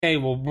Hey,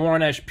 well,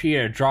 Warren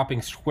Eshpeter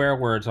dropping swear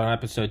words on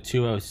episode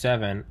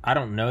 207. I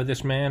don't know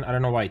this man. I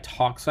don't know why he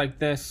talks like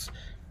this.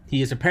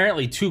 He is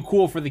apparently too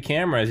cool for the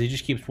camera as he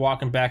just keeps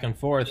walking back and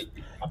forth.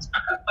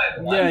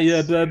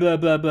 Yeah, blah, blah,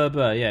 blah, blah,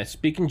 blah. Yeah,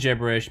 speaking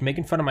gibberish,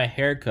 making fun of my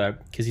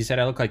haircut because he said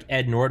I look like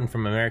Ed Norton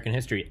from American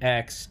History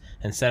X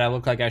and said I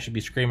look like I should be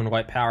screaming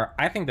white power.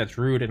 I think that's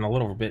rude and a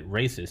little bit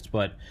racist,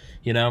 but,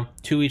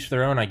 to each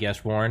their own, I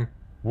guess, Warren.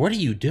 What are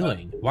you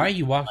doing? Why are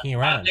you walking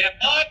around?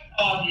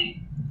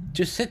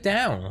 Just sit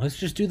down. Let's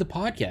just do the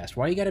podcast.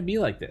 Why you got to be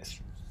like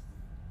this?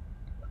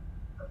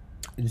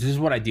 This is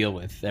what I deal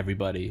with,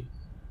 everybody.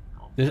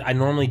 I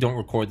normally don't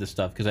record this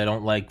stuff because I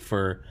don't like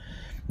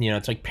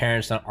it's like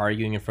parents not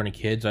arguing in front of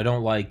kids. I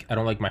don't like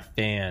my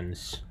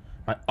fans,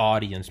 my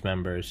audience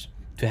members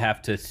to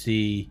have to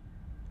see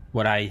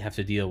what I have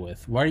to deal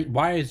with. What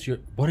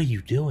are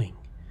you doing?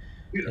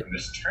 Dude,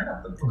 just turn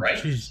up the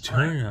brightness. Just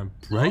turn up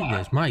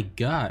brightness. My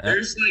God.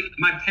 There's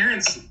my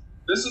parents.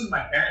 This is my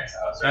parents'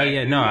 house, right? Oh,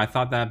 yeah, no, I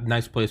thought that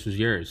nice place was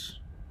yours.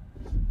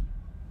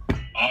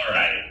 All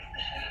right.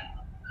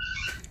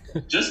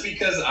 Just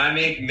because I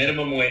make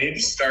minimum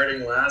wage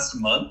starting last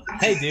month,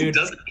 hey, dude,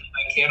 doesn't mean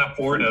I can't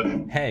afford a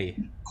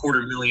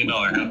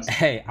 $250,000 house.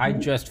 Hey, I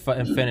just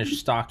finished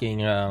stocking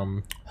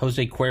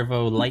Jose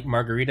Cuervo light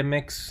margarita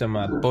mix, some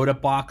Boda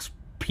Box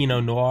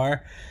Pinot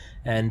Noir,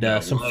 and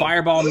some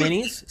Fireball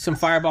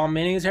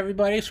Minis,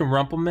 everybody. Some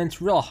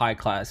Rumplemints, real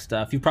high-class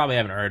stuff. You probably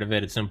haven't heard of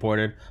it. It's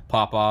imported.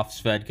 Pop-Off,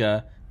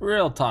 Svedka.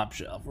 Real top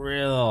shelf.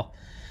 Real,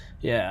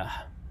 yeah.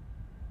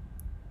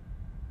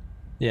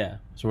 Yeah.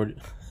 So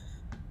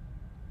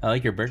I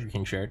like your Burger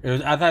King shirt.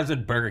 I thought it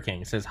said Burger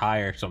King. It says high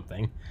or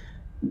something.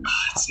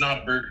 It's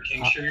not a Burger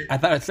King shirt. I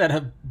thought it said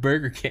a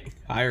Burger King.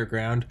 Higher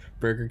ground,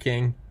 Burger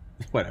King.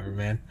 Whatever,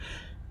 man.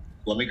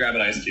 Let me grab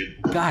an ice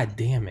cube. God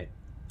damn it.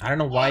 I don't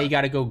know why you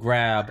got to go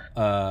grab.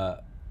 I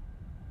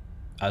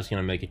was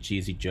going to make a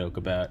cheesy joke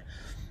about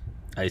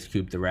Ice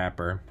Cube the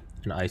rapper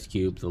and Ice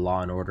Cube the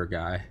Law and Order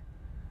guy.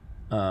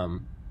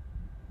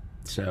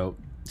 So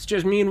it's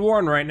just me and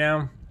Warren right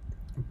now.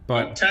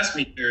 But don't test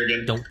me,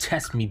 Jurgen. Don't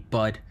test me,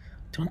 bud.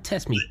 Don't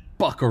test me,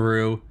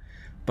 buckaroo.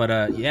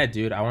 But yeah,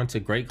 dude, I went to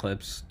Great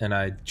Clips and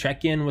I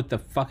check in with the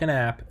fucking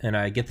app and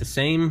I get the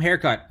same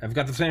haircut. I've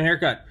got the same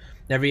haircut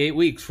every 8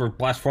 weeks for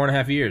the last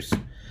 4.5 years.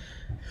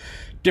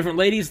 Different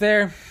ladies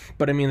there,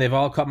 but I mean, they've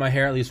all cut my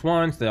hair at least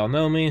once. They all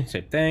know me,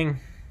 same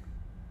thing.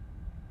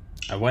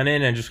 I went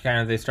in and just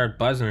they start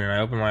buzzing and I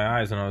opened my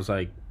eyes and I was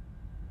like,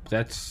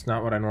 that's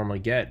not what I normally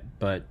get,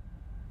 but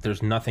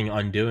there's nothing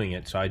undoing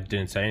it, so I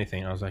didn't say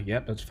anything. I was like,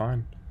 yep, that's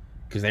fine.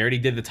 Because they already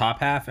did the top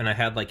half and I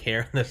had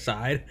hair on the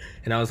side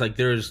and I was like,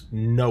 there's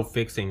no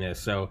fixing this.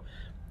 So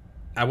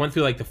I went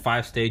through the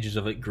 5 stages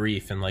of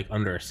grief in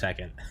under a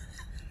second.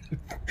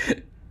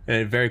 And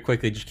it very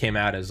quickly just came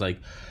out as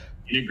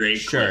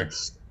Great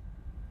Clips.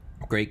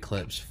 Great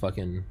Clips,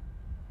 fucking,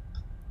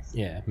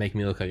 yeah, make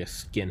me look like a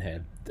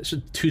skinhead. That's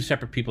what 2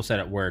 separate people said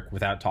at work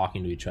without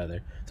talking to each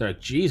other. They're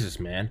like,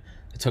 Jesus, man.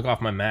 I took off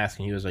my mask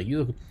and he was like, you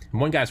look.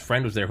 And one guy's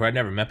friend was there who I'd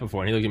never met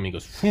before and he looked at me and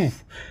goes, phew.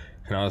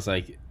 And I was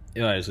like,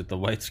 is it the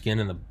white skin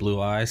and the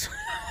blue eyes?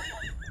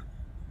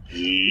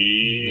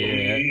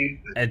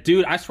 Yeah.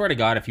 Dude, I swear to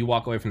God, if you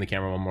walk away from the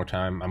camera one more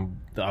time,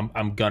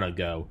 I'm gonna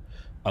go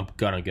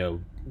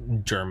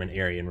German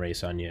Aryan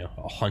race on you.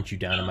 I'll hunt you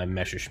down in my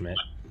Messerschmitt.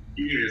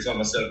 You just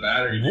almost said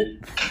battery.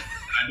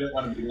 I didn't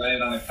want to be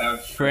laying on a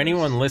couch. For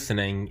anyone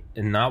listening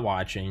and not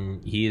watching,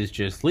 he is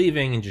just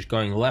leaving and just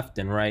going left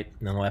and right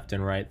and left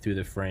and right through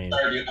the frame.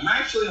 Sorry, dude. I'm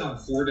actually on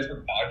 4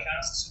 different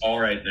podcasts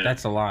all right now.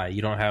 That's a lie.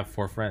 You don't have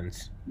 4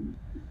 friends.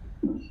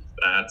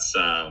 That's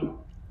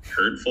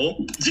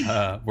hurtful.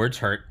 Words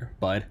hurt,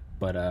 bud.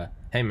 But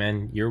hey,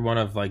 man, you're one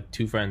of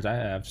 2 friends I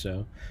have,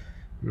 so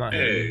I'm not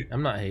hating.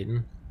 I'm not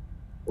hating.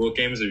 What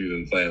games have you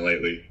been playing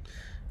lately?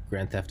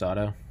 Grand Theft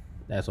Auto,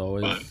 as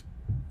always. Fun.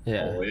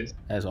 Yeah, always.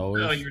 As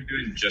always. No, you were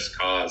doing Just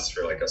Cause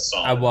for a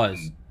solid.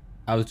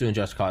 I was doing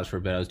Just Cause for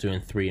a bit. I was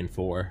doing 3 and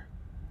 4,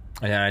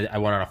 and then I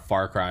went on a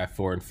Far Cry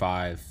 4 and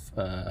 5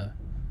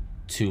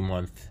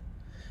 2-month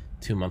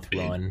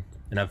run,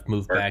 and I've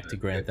moved back to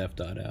Grand Theft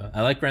Auto.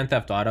 I like Grand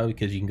Theft Auto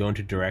because you can go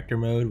into director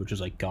mode, which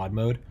is God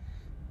mode,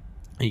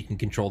 and you can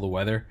control the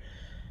weather.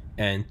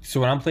 And so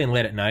when I'm playing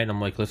late at night and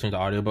I'm listening to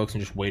audiobooks and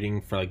just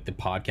waiting for the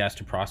podcast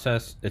to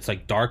process, it's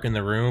dark in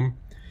the room,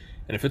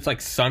 and if it's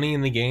sunny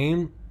in the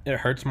game, it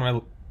hurts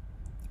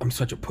I'm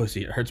such a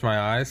pussy. It hurts my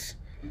eyes.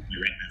 And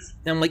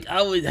I'm like,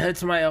 oh, it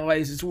hurts my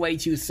eyes. It's way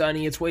too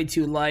sunny. It's way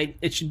too light.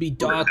 It should be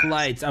dark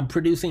lights. I'm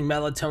producing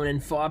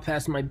melatonin far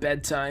past my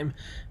bedtime.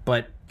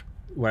 But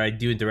what I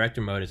do in director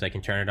mode is I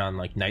can turn it on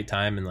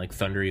nighttime and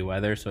thundery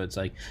weather. So it's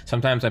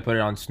sometimes I put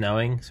it on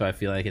snowing, so I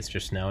feel like it's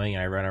just snowing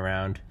and I run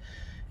around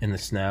in the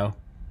snow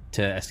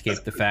to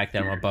escape the fact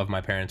that I'm above my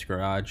parents'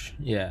 garage.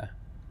 Yeah.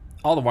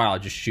 All the while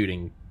just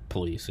shooting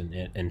police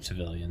and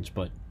civilians,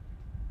 but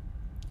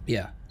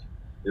yeah.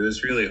 It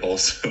was really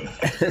wholesome.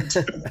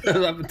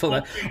 Up until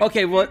that.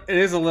 Okay, well, it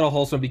is a little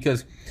wholesome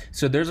because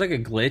there's a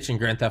glitch in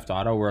Grand Theft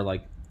Auto where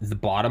the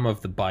bottom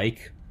of the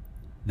bike,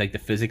 the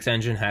physics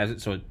engine has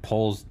it so it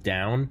pulls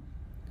down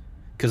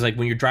because like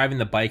when you're driving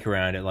the bike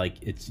around, it like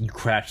you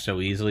crash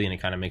so easily, and it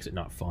kind of makes it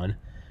not fun.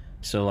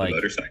 So like the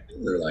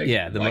motorcycle or like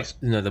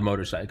the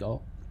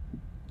motorcycle.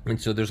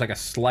 And so there's like a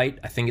slight,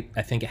 I think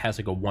it has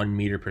like a 1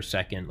 meter per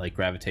second like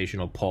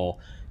gravitational pull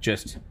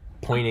just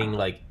pointing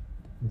like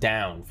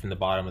down from the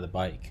bottom of the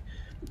bike.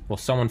 Well,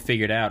 someone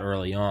figured out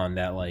early on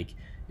that like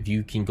if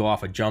you can go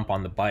off a jump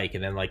on the bike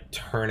and then like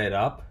turn it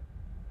up,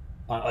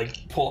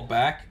 like pull it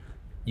back,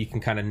 you can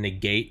kind of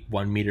negate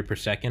 1 meter per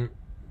second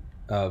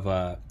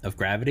of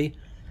gravity,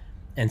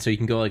 and so you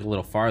can go like a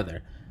little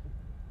farther.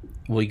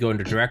 Well, you go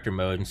into director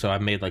mode, and so I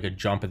made like a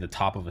jump at the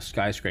top of a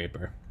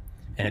skyscraper,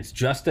 and it's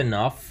just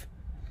enough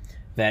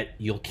that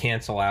you'll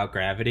cancel out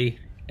gravity,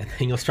 and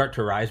then you'll start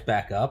to rise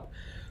back up.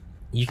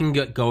 You can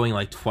get going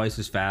like twice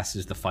as fast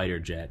as the fighter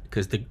jet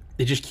because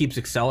it just keeps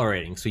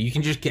accelerating. So you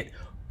can just get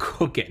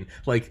cooking.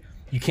 Like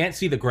you can't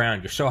see the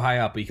ground; you're so high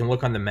up, but you can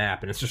look on the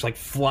map, and it's just like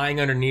flying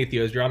underneath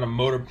you as you're on a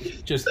motor.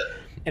 Just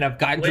and I've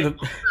gotten to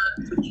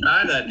the.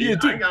 Try that,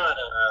 dude. Yeah, dude.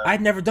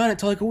 I'd never done it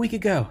till like a week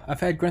ago. I've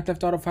had Grand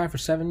Theft Auto 5 for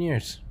 7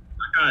 years.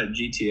 I got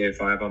GTA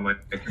 5 on my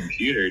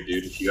computer,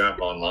 dude. If you have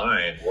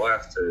online, we'll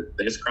have to.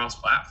 They just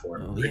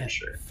cross-platform. I'm pretty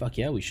sure. Fuck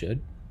yeah, we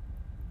should.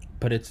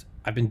 But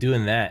I've been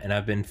doing that, and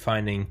I've been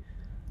finding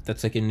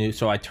that's like a new.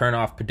 So I turn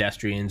off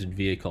pedestrians and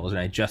vehicles,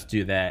 and I just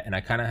do that, and I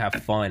kind of have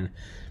fun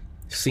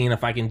seeing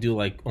if I can do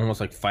like almost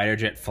like fighter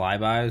jet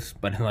flybys,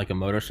 but in like a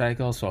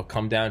motorcycle. So I'll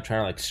come down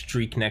trying to like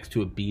streak next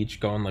to a beach,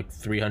 going like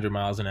 300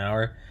 miles an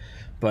hour.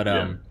 But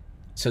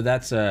so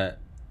that's what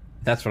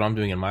I'm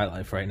doing in my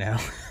life right now.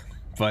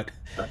 But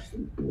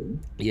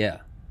yeah,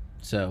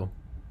 so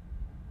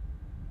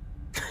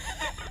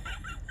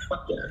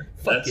fuck yeah,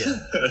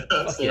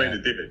 that's the way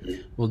to do it,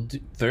 dude. Well,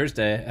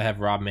 Thursday I have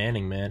Rob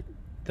Manning, man,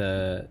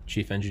 the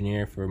chief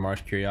engineer for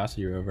Mars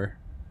Curiosity rover.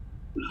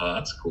 Oh,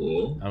 that's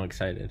cool. I'm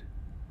excited.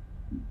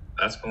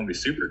 That's going to be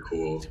super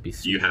cool.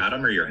 You had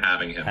him or you're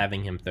having him?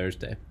 Having him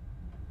Thursday.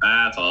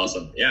 That's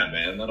awesome. Yeah,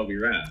 man, that'll be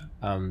rad.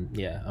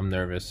 Yeah, I'm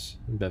nervous.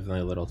 I'm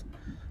definitely a little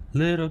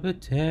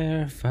bit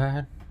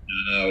terrified.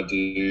 No,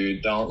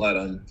 dude, don't let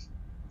him.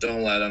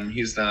 Don't let him.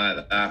 He's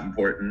not that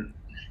important.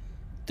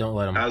 Don't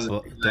let him. How's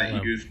it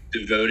that you've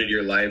devoted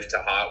your life to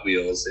Hot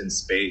Wheels in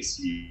space,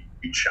 you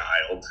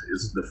child,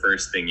 is the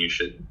first thing you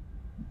should.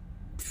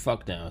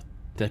 Fuck no.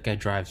 That guy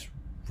drives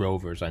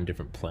rovers on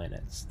different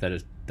planets. That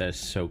is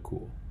so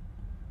cool.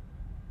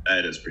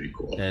 That is pretty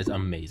cool. That is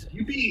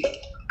amazing.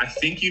 I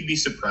think you'd be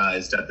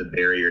surprised at the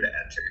barrier to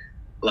enter,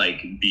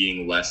 like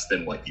being less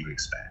than what you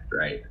expect,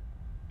 right?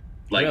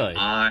 Like really?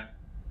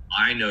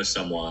 I know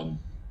someone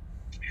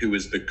who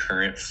is the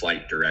current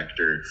flight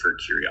director for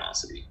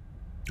Curiosity.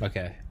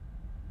 Okay.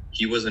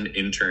 He was an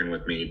intern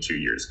with me 2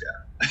 years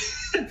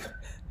ago.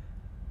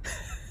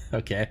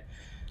 Okay.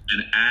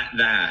 And at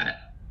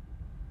that,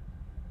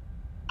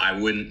 I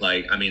wouldn't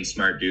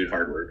smart dude,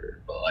 hard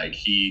worker, but like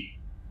he's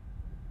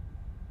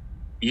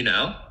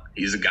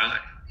a guy.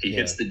 He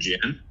hits the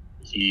gym.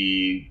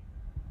 He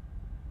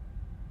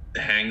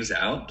hangs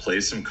out,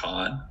 plays some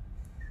COD,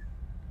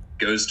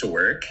 goes to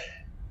work.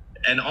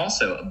 And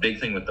also a big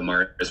thing with the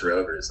Mars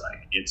rover is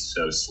like it's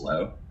so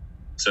slow.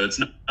 So it's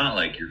not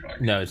like you're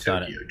fucking no, it's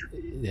Tokyo.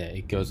 Not. Yeah,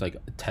 it goes like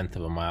 1/10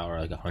 of a mile or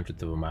like 100th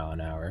of a mile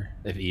an hour,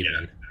 if even.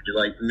 Yeah, it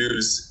like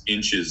moves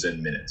inches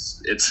and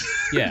minutes. It's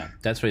yeah,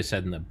 that's what he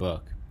said in the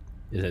book.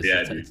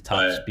 Its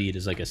top speed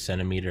is like a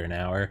centimeter an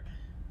hour,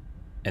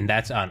 and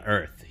that's on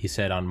Earth. He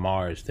said on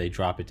Mars they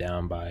drop it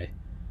down by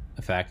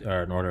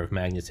an order of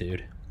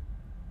magnitude.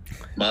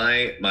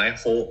 My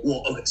whole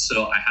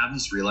so I have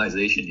this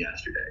realization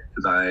yesterday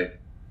because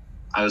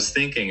I was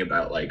thinking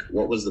about like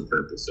what was the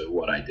purpose of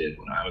what I did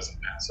when I was in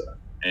NASA,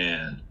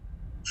 and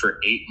for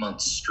 8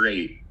 months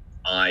straight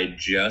I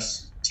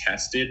just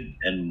tested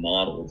and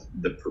modeled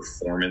the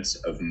performance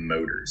of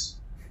motors,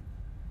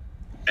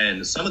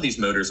 and some of these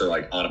motors are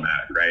like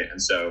automatic, right? And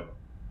so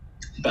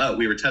but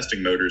we were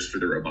testing motors for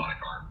the robotic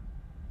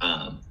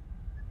arm,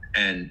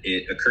 and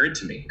it occurred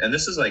to me, and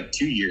this is like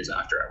 2 years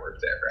after I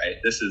worked there,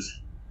 right?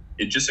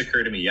 It just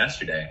occurred to me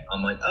yesterday.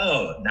 I'm like,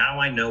 oh, now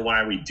I know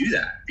why we do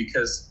that.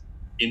 Because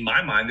in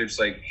my mind, they're just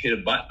like, hit a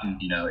button,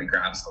 it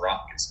grabs the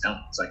rock, it's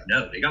done. It's like,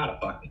 no, they gotta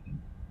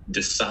fucking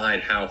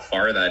decide how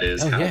far that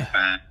is,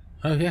 fast.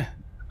 Oh, yeah.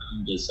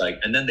 I'm just like,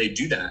 and then they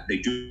do that. They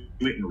do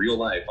it in real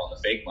life on the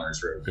fake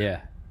Mars rover.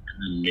 Yeah.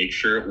 And make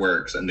sure it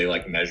works, and they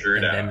like measure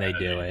it out. And then they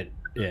do it.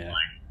 Yeah.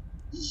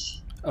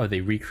 Oh,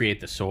 they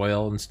recreate the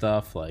soil and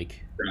stuff.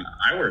 Like,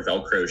 I wear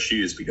Velcro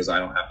shoes because I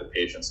don't have the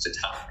patience to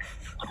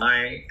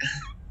tie.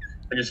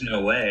 There's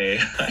no way.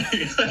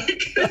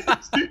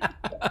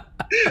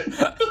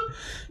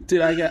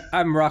 Dude,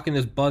 I'm rocking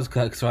this buzz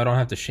cut so I don't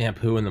have to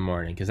shampoo in the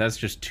morning because that's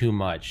just too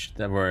much.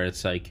 Where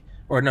it's like,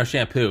 or no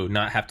shampoo,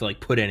 not have to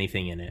like put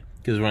anything in it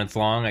because when it's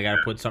long, I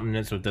gotta put something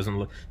in it so it doesn't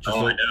look. I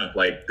know.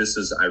 Like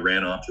I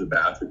ran off to the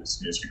bathroom as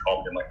soon as you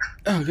called me. I'm like,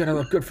 oh, gotta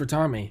look good for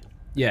Tommy.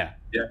 Yeah.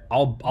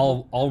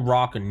 I'll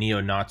rock a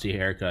neo-Nazi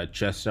haircut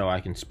just so I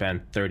can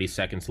spend 30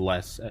 seconds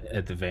less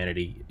at the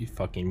vanity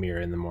fucking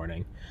mirror in the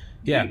morning.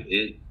 Yeah.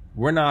 Dude,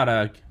 we're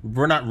not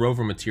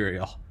rover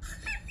material.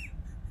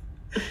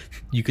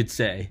 You could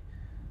say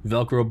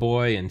Velcro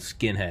Boy and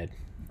Skinhead.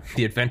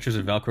 The Adventures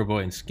of Velcro Boy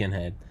and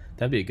Skinhead.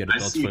 That'd be a good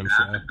Adult Swim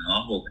show.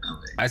 Novel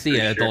coming. I see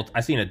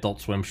an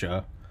Adult Swim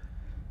show.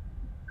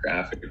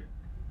 Graphic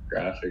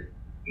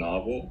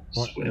novel.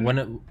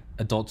 When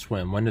Adult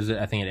Swim. When does it?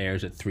 I think it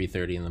airs at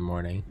 3:30 in the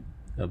morning.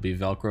 It'll be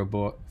Velcro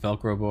Boy,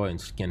 and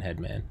Skinhead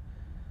Man.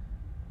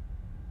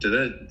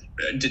 Do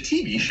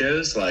TV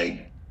shows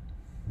like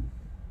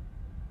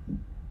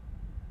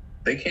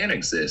they can't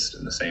exist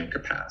in the same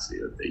capacity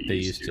that they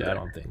used to? I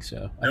don't think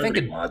so.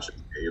 Nobody watches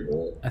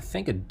cable. I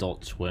think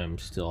Adult Swim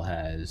still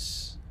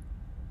has.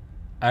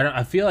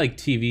 I feel like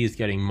TV is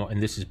getting more, and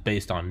this is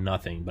based on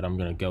nothing, but I'm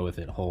gonna go with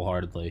it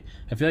wholeheartedly.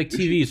 I feel like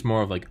TV is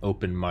more of like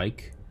open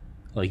mic,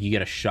 like you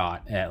get a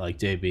shot at like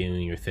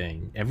debuting your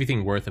thing.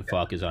 Everything worth a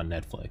fuck is on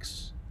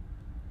Netflix,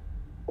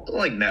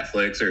 like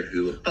Netflix or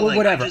Hulu, or like,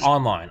 whatever,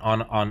 online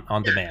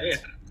on demand. Yeah.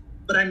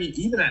 But I mean,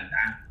 even at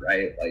that,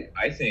 right? Like,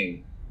 I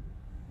think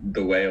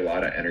the way a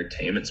lot of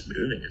entertainment's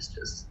moving is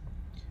just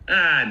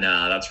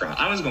no, that's wrong.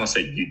 I was gonna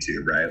say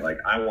YouTube, right? Like,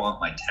 I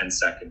want my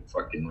 10-second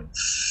fucking like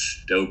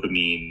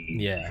dopamine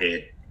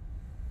hit.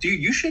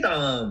 Dude, you should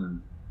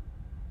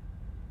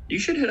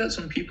hit up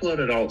some people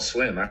at Adult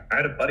Swim. I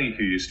had a buddy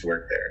who used to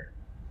work there.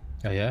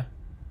 Oh yeah?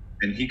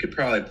 And he could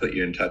probably put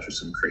you in touch with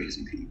some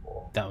crazy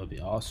people. That would be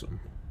awesome.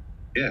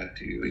 Yeah,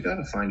 dude, we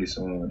gotta find you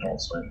someone on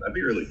Adult Swim. That'd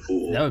be really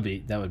cool. That would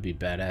be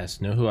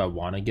badass. Know who I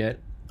want to get?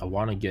 I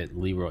want to get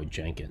Leroy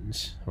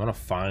Jenkins. I want to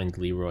find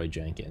Leroy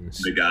Jenkins.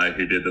 The guy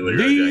who did the Leroy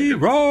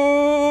Jenkins.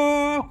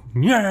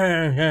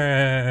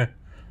 Yeah.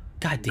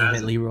 God damn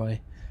it, Leroy.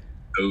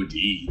 OD.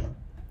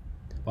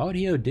 Why would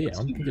he OD? I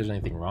don't think there's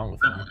anything wrong with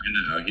him.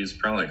 No, he's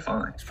probably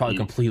fine. He's probably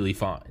completely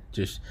fine.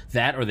 Just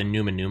that or the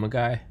Numa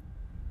guy.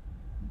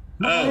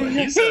 Oh,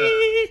 he's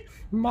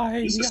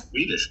a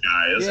Swedish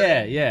guy,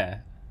 isn't he? Yeah.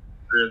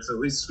 Or it's at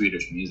least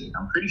Swedish music.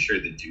 I'm pretty sure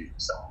the dude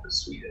himself is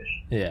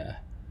Swedish. Yeah.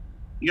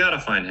 You gotta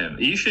find him.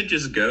 You should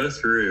just go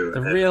through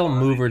the real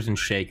movers and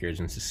shakers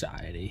in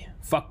society.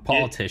 Fuck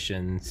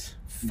politicians.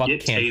 Fuck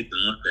Tay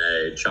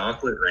Dante,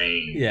 Chocolate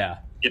Rain. Yeah.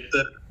 Get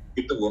the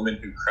woman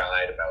who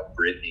cried about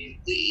Britney.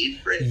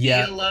 Leave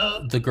Britney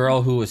alone. The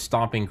girl who was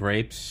stomping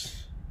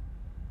grapes.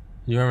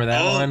 You remember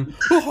that one?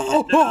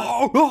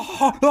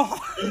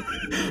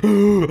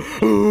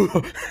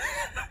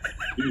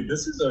 Dude,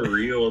 this is a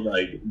real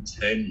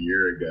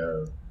 10-year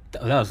ago.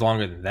 That was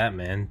longer than that,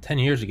 man. 10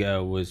 years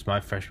ago was my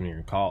freshman year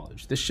in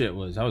college. This shit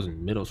was, I was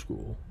in middle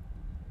school.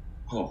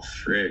 Oh,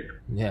 frig.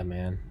 Yeah,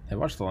 man. Hey,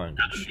 watch the language.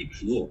 That would be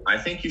cool. I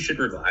think you should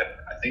revive it.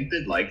 I think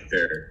they'd like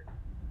their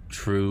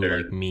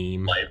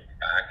meme. Life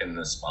back in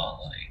the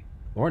spotlight.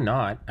 Or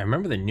not. I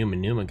remember the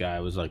Numa guy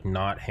was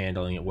not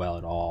handling it well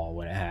at all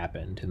when it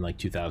happened in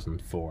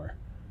 2004.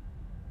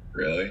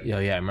 Really? Yeah.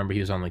 I remember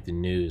he was on the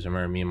news. I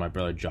remember me and my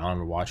brother John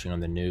were watching on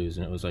the news,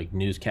 and it was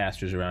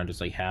newscasters around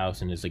his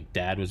house, and his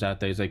dad was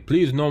out there. He's like,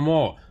 "Please, no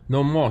more.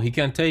 He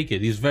can't take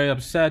it. He's very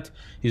upset.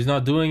 He's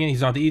not doing it.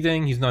 He's not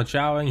eating. He's not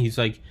showering." He's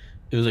it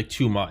was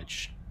too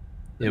much.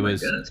 It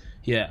was goodness.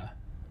 Yeah.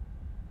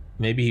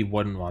 Maybe he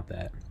wouldn't want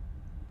that.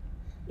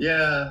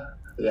 Yeah.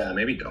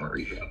 Maybe don't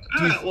reach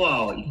out.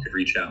 Well, you could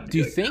reach out. Do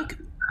you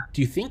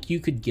think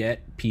you could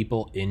get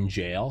people in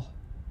jail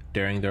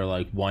during their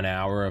 1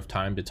 hour of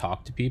time to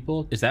talk to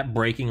people? Is that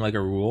breaking a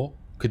rule?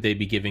 Could they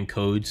be giving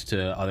codes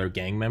to other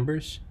gang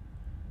members?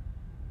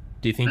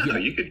 Do you think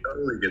you could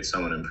totally get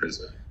someone in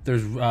prison?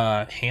 There's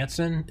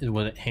Hansen.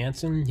 Was it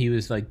Hansen? He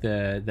was the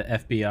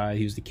FBI.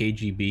 He was the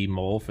KGB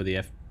mole for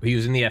he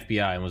was in the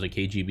FBI and was a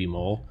KGB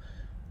mole,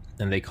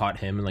 and they caught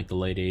him in the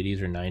late 80s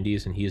or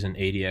 90s, and he's in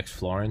ADX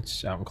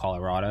Florence out in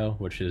Colorado,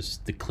 which is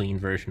the clean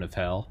version of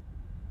hell.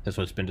 That's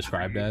what it's been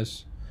described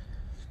as.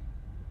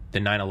 The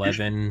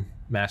 9/11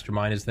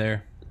 mastermind is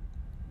there.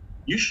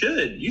 You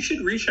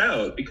should reach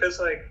out because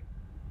a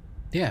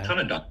ton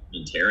of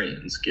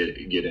documentarians get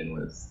in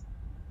with.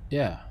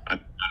 Yeah. I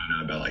don't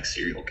know about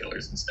serial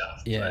killers and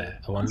stuff. Yeah.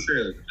 But I'm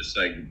sure just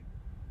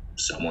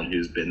someone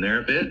who's been there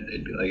a bit,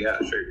 they'd be yeah,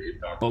 sure,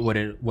 dude. But would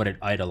it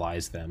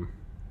idolize them?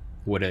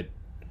 Would it?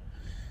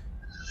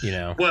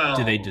 Well,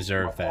 do they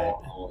deserve that?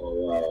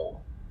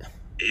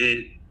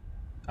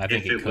 I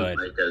think it could.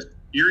 Was a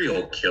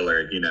serial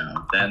killer,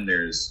 then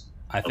there's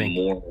a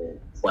moral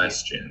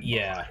question.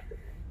 Yeah.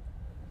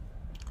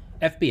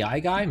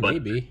 FBI guy,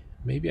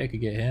 maybe I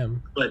could get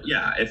him. But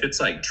yeah, if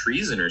it's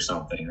treason or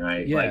something,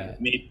 right? Yeah.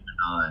 Maybe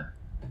not.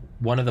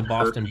 One of the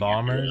Boston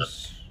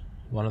Bombers.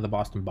 One of the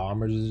Boston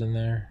Bombers is in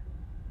there.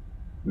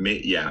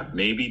 Maybe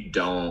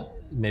don't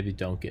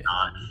get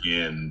not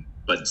him,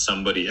 but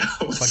somebody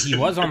else. But he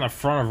was on the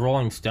front of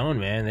Rolling Stone,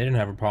 man. They didn't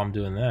have a problem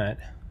doing that.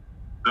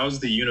 That was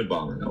the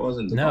Unabomber. That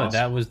wasn't the No, boss.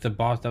 that was the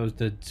boss. That was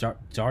the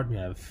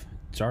Zartnev.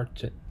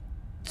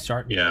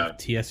 Yeah.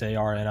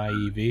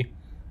 TSARNIEV.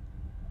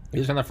 He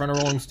was on the front of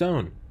Rolling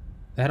Stone.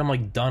 They had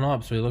him done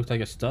up so he looked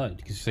like a stud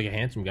because he's a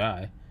handsome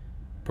guy.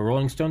 But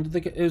Rolling Stone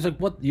did it was like,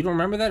 what, you don't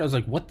remember that? It was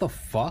like, what the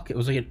fuck? It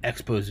was like an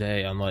expose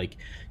on like,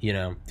 you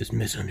know, this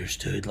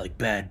misunderstood like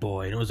bad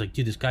boy, and it was like,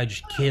 dude, this guy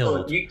just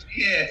killed. You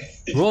can't.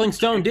 Rolling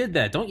Stone did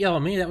that. Don't yell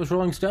at me. That was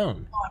Rolling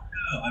Stone.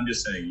 No, I'm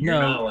just saying you're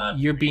not allowed.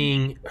 You're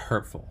being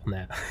hurtful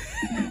now.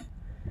 I'm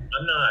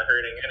not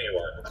hurting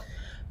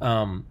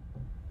anyone.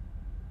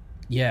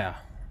 Yeah,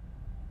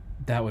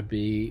 that would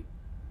be.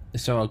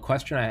 So a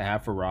question I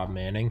have for Rob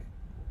Manning,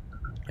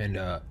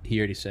 and he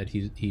already said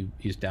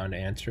he's down to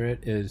answer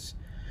it, is,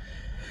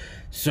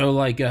 so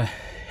like, have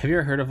you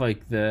ever heard of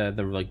like the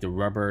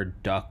rubber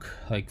duck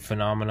like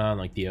phenomenon,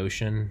 like the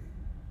ocean?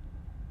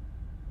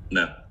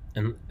 No.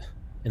 And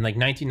in like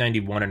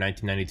 1991 or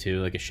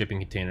 1992, like a shipping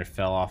container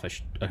fell off a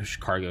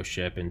cargo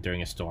ship, and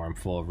during a storm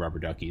full of rubber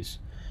duckies,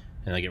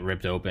 and like it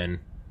ripped open,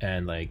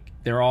 and like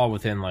they're all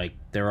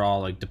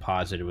like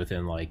deposited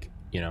within like,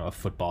 you know, a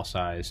football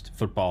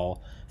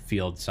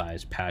field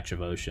sized patch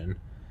of ocean.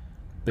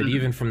 But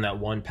even from that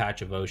one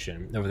patch of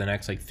ocean, over the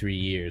next like 3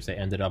 years, they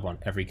ended up on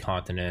every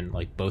continent,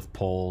 like both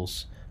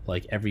poles,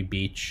 like every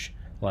beach,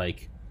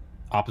 like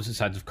opposite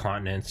sides of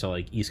continents, so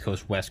like East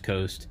Coast, West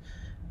Coast.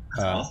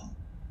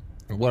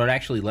 What it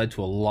actually led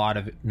to a lot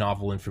of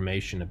novel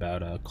information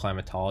about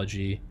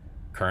climatology,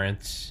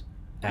 currents.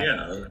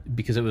 Yeah.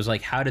 Because it was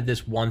like, how did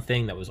this one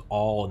thing that was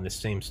all in the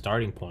same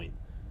starting point,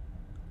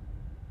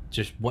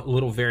 just what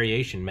little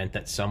variation meant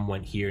that some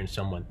went here and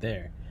some went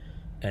there?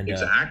 And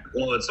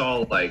exactly. Well, it's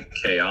all like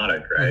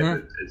chaotic,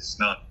 right? It's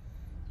not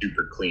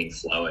super clean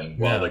flowing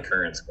while the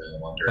current's going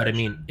in one direction. But I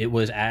mean, it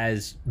was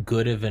as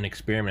good of an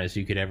experiment as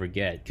you could ever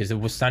get, because it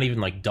was not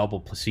even like double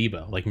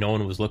placebo. Like no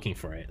one was looking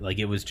for it. Like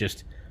it was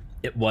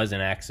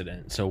an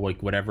accident. So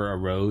like whatever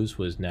arose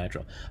was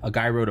natural. A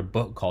guy wrote a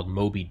book called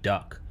Moby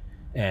Duck,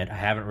 and I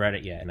haven't read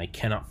it yet, and I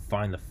can't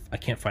find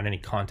any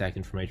contact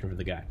information for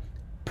the guy.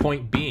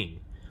 Point being,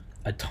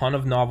 a ton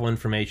of novel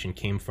information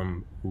came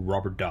from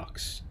rubber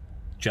ducks,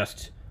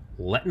 just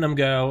letting them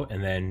go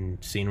and then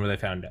seeing where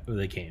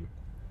they came.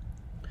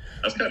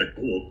 That's kind of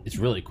cool. It's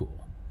really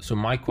cool. So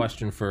my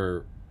question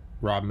for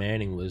Rob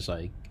Manning was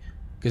like,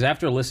 because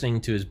after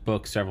listening to his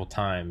book several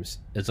times,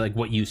 it's like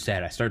what you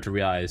said, I started to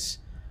realize,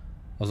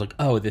 I was like,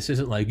 oh, this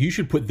isn't like, you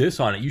should put this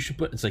on it.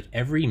 It's like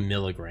every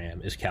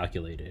milligram is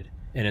calculated.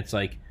 And it's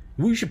like,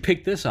 we should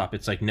pick this up.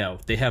 It's like, no,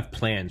 they have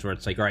plans where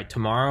it's like, all right,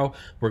 tomorrow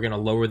we're going to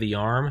lower the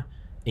arm,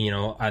 and, you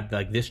know, at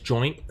like this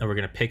joint, and we're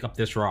going to pick up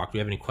this rock. Do you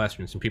have any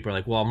questions? And people are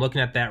like, well, I'm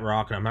looking at that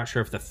rock and I'm not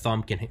sure if the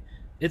thumb can hit.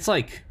 It's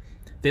like,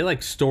 they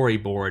like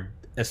storyboard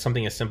as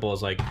something as simple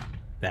as like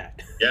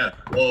that. Yeah.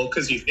 Well,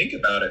 because you think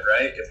about it,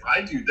 right? If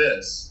I do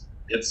this,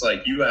 it's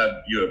like you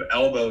have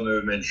elbow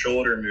movement,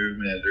 shoulder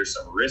movement, there's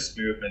some wrist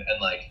movement,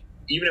 and like,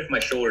 even if my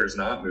shoulder is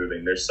not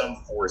moving, there's some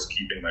force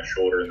keeping my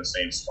shoulder in the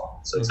same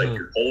spot. So it's like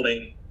you're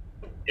holding.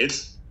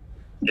 It's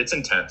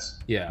intense.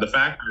 Yeah. The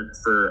fact that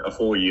for a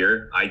full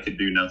year I could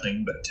do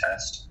nothing but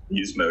test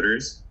these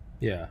motors.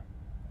 Yeah.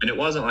 And it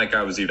wasn't like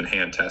I was even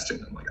hand testing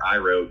them. Like I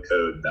wrote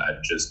code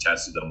that just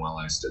tested them while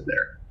I stood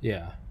there.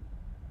 Yeah.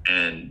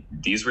 And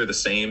these were the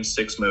same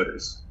 6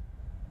 motors.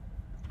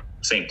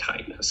 Same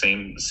type,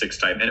 same 6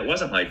 type. And it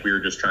wasn't like we were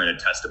just trying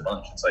to test a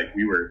bunch. It's like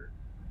we were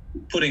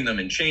putting them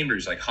in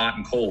chambers, like hot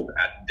and cold.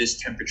 At this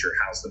temperature,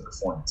 how's the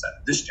performance?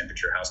 At this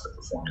temperature, how's the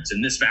performance?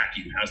 In this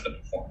vacuum, how's the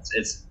performance?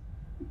 It's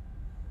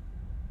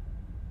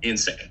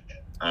insane.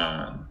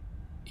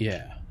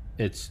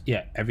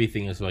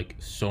 Everything is like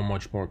so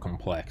much more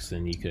complex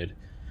than you could.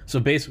 So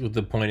basically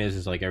the point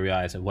is like, I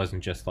realized it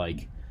wasn't just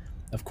like,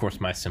 of course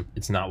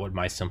it's not what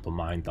my simple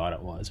mind thought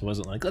it was. It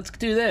wasn't like, let's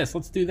do this,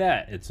 let's do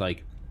that. It's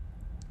like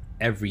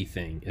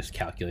everything is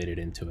calculated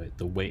into it,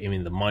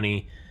 the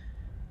money.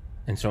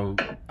 And so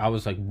I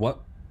was like,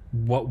 what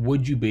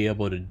would you be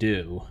able to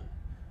do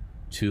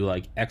to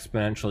like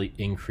exponentially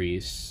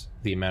increase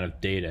the amount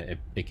of data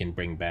it can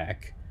bring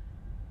back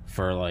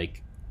for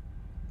like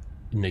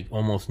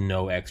almost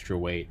no extra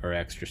weight or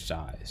extra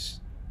size?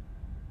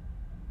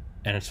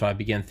 And so I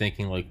began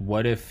thinking, like,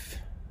 what if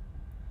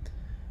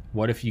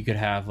you could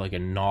have like a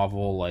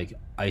novel like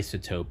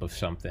isotope of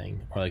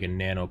something, or like a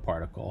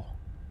nanoparticle,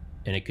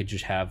 and it could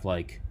just have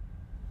like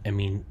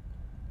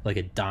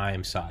a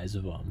dime size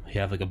of them. You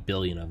have like 1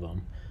 billion of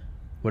them.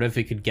 What if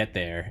it could get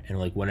there, and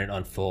like when it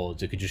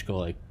unfolds, it could just go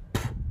like,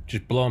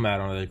 just blow them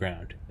out onto the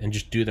ground and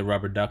just do the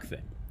rubber duck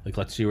thing. Like,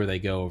 let's see where they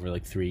go over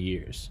like 3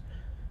 years.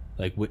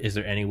 Like, is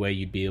there any way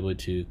you'd be able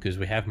to, because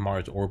we have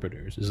Mars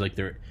orbiters, is like,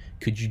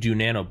 could you do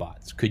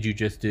nanobots? Could you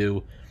just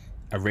do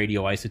a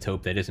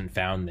radioisotope that isn't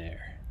found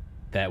there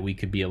that we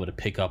could be able to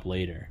pick up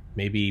later?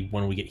 Maybe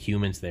when we get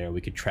humans there,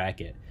 we could track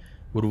it.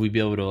 Would we be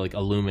able to like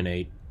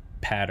illuminate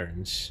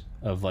patterns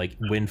of like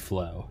wind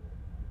flow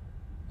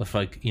with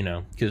like, you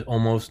know, because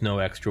almost no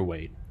extra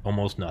weight,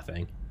 almost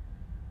nothing,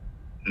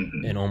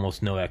 and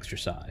almost no extra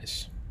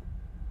size.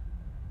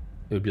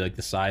 It would be like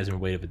the size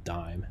and weight of a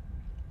dime,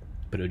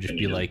 but it would just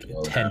be like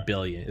 10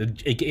 billion.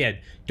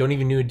 Don't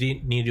even need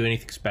to do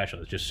anything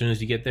special. It's just as soon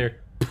as you get there,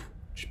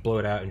 just blow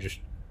it out and just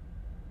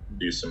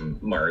do some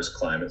Mars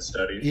climate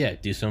studies. Yeah,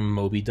 do some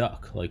Moby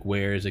Duck. Like,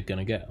 where is it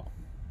gonna go?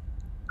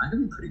 That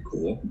could be pretty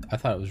cool. I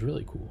thought it was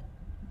really cool.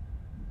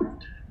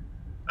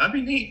 That'd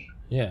be neat.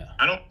 Yeah.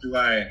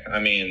 I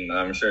mean,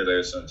 I'm sure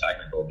there's some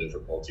technical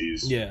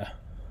difficulties. Yeah.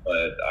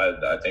 But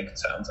I think it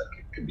sounds like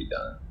it could be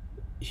done.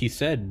 He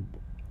said,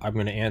 I'm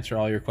going to answer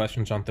all your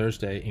questions on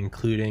Thursday,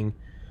 including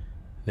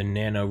the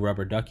nano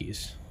rubber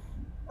duckies.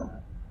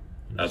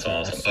 That's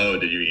awesome. Oh,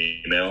 did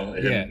you email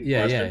him?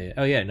 Yeah.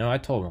 Oh, yeah. No, I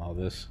told him all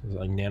this. It was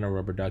like nano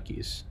rubber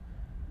duckies.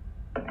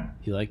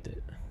 He liked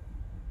it.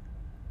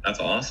 That's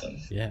awesome.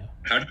 Yeah.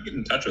 How did you get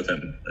in touch with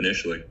him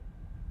initially?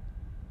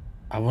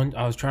 I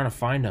was trying to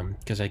find him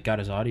because I got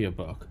his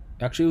audiobook.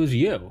 Actually, it was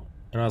you.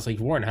 And I was like,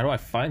 Warren, how do I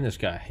find this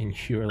guy? And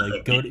you were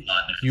like, go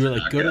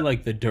to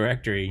like the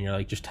directory, and you're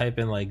like, just type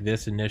in like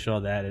this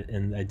initial, that,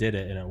 and I did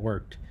it, and it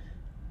worked.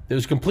 It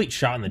was a complete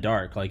shot in the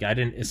dark. Like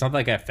it's not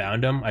like I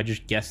found him. I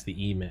just guessed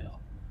the email,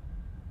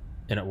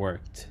 and it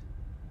worked.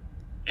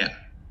 Yeah.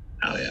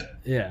 Hell yeah.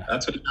 Yeah.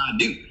 That's what you gotta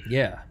do.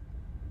 Yeah.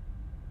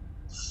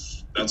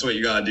 That's what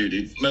you gotta do,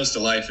 dude. Most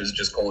of life is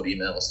just cold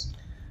emails.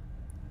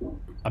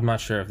 I'm not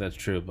sure if that's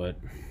true, but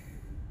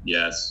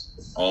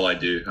yes, all I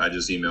do, I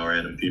just email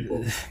random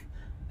people.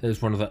 It's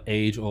one of the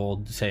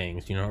age-old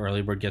sayings,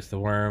 early bird gets the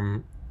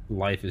worm.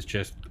 Life is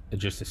just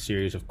a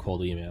series of cold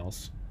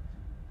emails.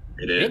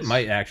 It is. It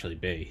might actually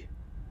be.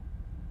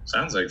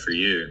 Sounds like for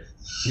you.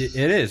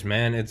 It is,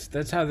 man.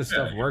 That's how this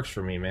stuff works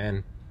for me,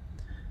 man.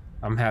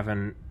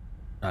 I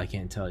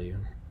can't tell you.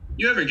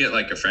 You ever get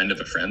like a friend of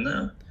a friend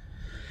though?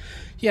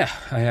 Yeah,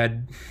 I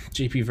had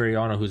JP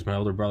Veriano, who's my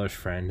older brother's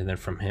friend, and then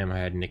from him I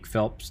had Nick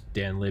Phelps,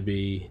 Dan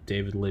Libby,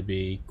 David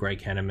Libby,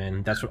 Greg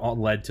Henneman. That's what all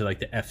led to like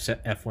the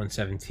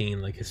F-117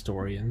 like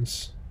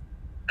historians.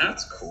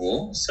 That's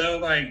cool. So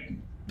like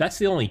that's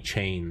the only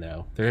chain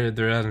though. There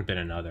hasn't been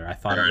another. I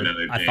thought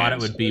it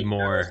would be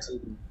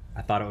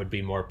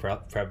more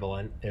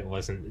prevalent. It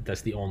wasn't.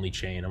 That's the only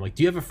chain. I'm like,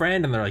 do you have a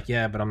friend? And they're like,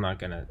 yeah, but I'm not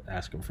gonna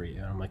ask him for you.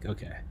 And I'm like,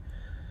 okay.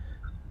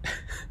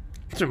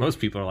 So most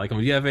people are like, do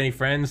you have any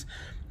friends?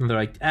 And they're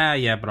like,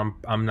 yeah, but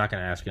I'm not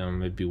gonna ask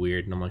him. It'd be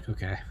weird. And I'm like,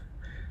 okay.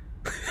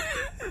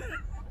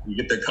 You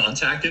get their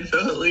contact info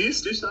at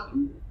least or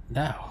something?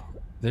 No,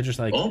 they're just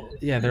like,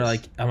 They're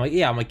like, I'm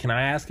like, can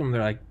I ask him?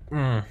 They're like,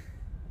 Then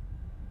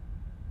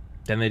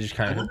they just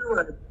kind of. I wonder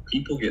why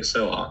people get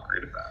so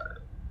awkward about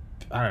it.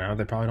 I don't know.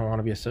 They probably don't want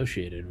to be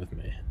associated with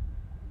me.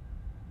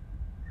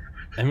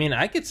 I mean,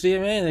 I could see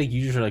it, man. Like,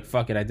 you just are like,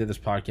 fuck it. I did this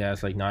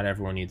podcast. Like, not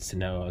everyone needs to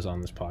know I was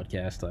on this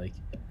podcast. Like.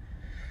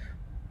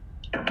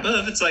 Well,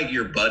 if it's like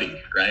your buddy,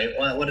 right?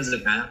 What does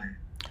it matter?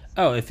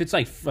 Oh, if it's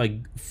like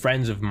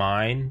friends of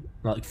mine,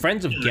 like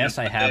friends of guests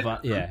I have,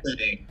 I'm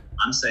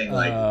saying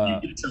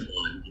like you get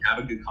someone, you have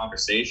a good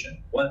conversation.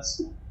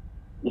 What's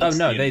oh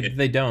no,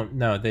 they don't.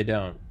 No, they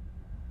don't.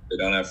 They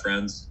don't have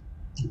friends.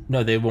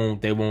 No, they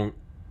won't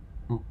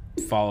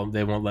follow.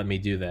 They won't let me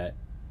do that.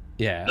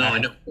 Yeah. No, I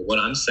know. What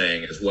I'm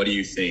saying is, what do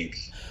you think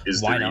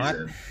is why the not?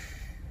 reason?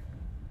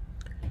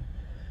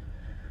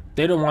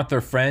 They don't want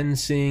their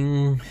friends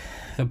seeing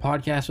the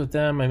podcast with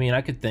them. I mean,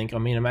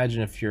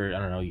 imagine if you're, I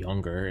don't know,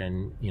 younger,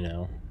 and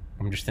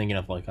I'm just thinking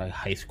of like a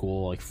high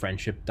school like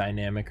friendship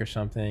dynamic or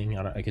something.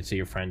 I could see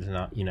your friends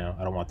not,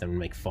 I don't want them to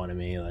make fun of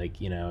me. Like,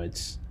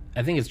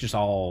 I think it's just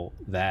all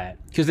that,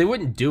 because they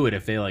wouldn't do it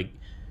if they like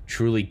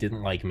truly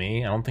didn't like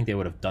me. I don't think they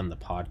would have done the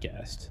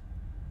podcast.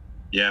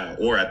 Yeah,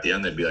 or at the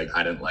end they'd be like,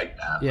 I didn't like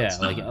that. Yeah,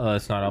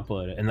 let's not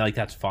upload it, and like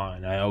that's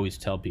fine. I always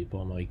tell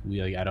people, I'm like,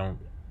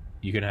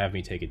 you can have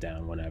me take it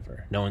down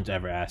whenever. No one's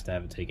ever asked to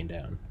have it taken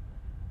down.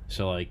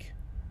 So, like,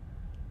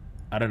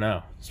 I don't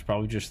know. It's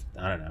probably just,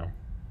 I don't know.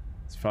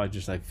 It's probably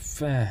just like,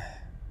 fuck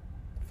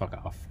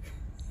off.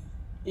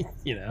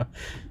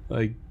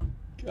 Like,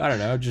 I don't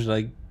know. Just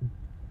like,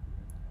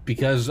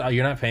 because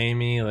you're not paying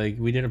me. Like,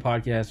 we did a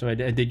podcast, so I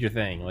did your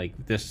thing.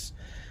 Like, this,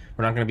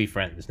 we're not going to be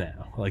friends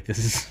now. Like, this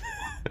is,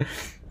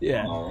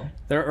 yeah. Aww.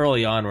 They're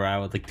early on where I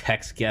would, like,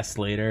 text guests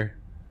later.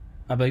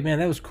 I'd be like, man,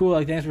 that was cool.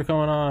 Like, thanks for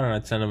coming on. And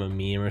I'd send them a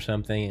meme or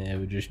something, and it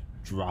would just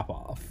drop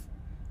off.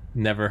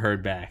 Never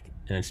heard back.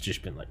 And it's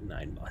just been like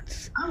 9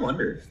 months. I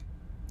wonder.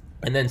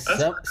 And then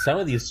some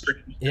of these,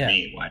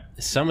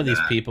 some of these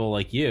people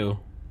like you,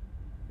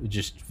 we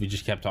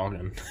just kept talking.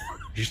 We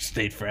just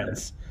stayed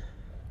friends.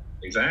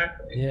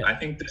 Exactly. Yeah. I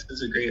think this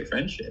is a great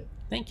friendship.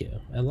 Thank you.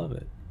 I love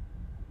it.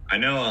 I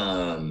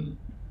know.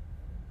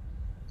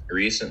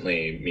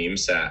 Recently,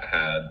 MEMESat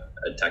had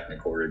a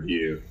technical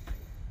review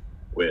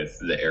with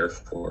the Air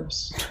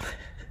Force,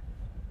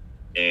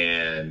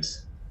 and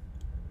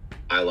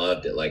I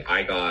loved it. Like,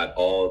 I got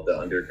all of the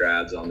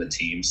undergrads on the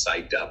team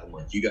psyched up. I'm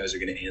like, you guys are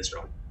going to answer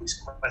all these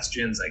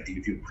questions. Like,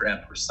 if you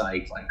prep or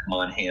psych, like, come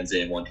on, hands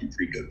in, 1, 2,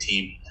 3, go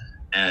team.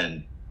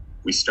 And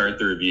we start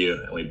the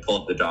review, and we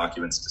pull up the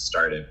documents to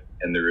start it.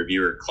 And the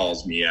reviewer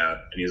calls me out,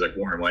 and he's like,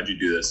 Warren, why'd you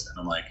do this? And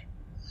I'm like,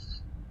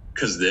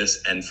 because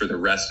this, and for the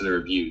rest of the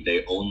review,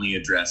 they only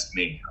addressed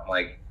me. I'm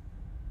like,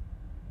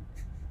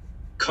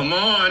 come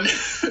on.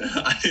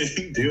 I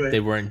didn't do it. They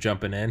weren't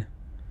jumping in.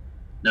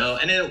 No,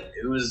 and it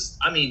was,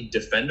 I mean,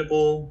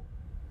 defendable.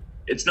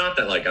 It's not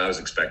that like I was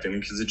expecting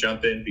them to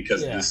jump in,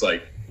 because this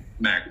like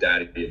Mac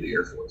Daddy of the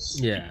Air Force.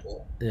 Yeah.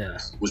 People Yeah.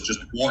 was just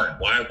Warren.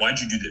 Why'd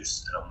you do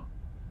this?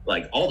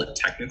 Like all the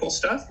technical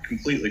stuff,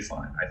 completely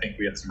fine. I think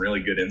we had some really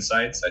good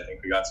insights. I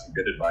think we got some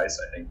good advice.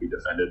 I think we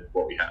defended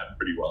what we had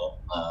pretty well.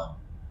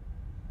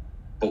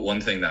 But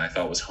one thing that I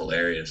thought was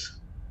hilarious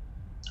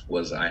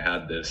was I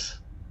had this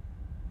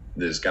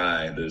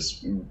guy,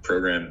 this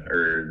program,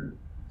 or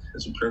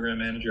is a program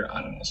manager?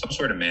 I don't know, some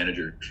sort of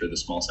manager for the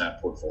small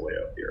sat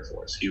portfolio of the Air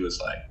Force. He was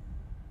like,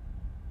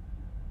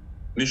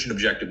 mission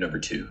objective number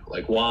 2,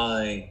 like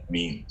why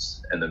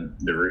memes? And then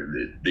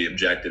the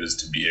objective is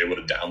to be able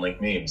to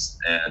downlink memes.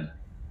 And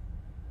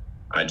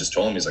I just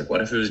told him, he's like, what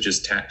if it was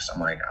just text?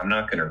 I'm like, I'm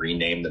not going to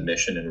rename the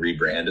mission and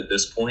rebrand at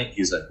this point.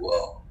 He's like,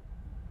 well,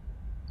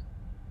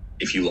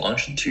 if you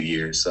launch in 2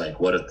 years, like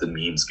what if the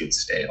memes get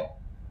stale?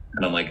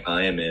 And I'm like,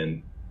 I am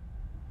in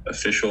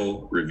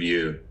official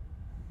review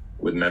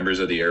with members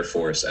of the Air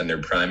Force, and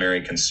their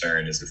primary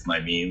concern is if my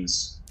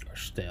memes are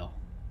stale.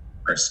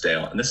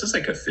 And this is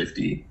like a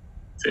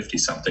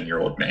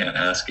 50-something-year-old man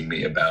asking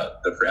me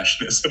about the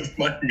freshness of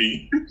my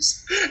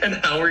memes and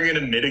how we're going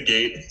to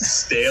mitigate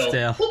stale.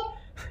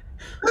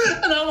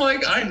 And I'm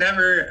like, I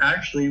never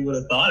actually would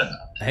have thought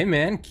about that. Hey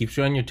man, keeps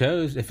you on your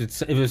toes. If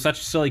it was such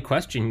a silly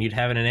question, you'd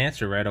have an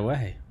answer right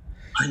away.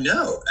 I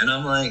know. And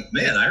I'm like,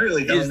 man, I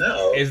really don't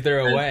know. Is there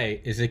a way?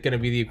 Is it going to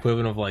be the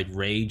equivalent of like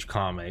Rage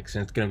comics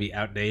and it's going to be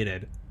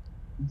outdated?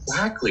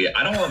 Exactly.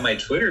 I don't want my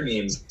Twitter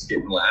memes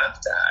getting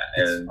laughed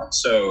at. And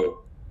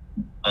so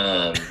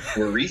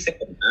we're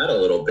rethinking that a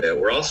little bit.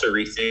 We're also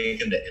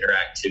rethinking the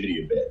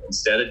interactivity a bit.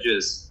 Instead of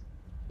just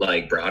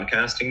like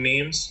broadcasting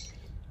memes,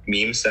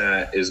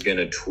 MEMESat is going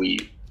to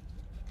tweet.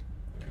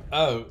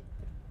 Oh,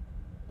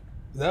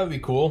 that would be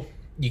cool.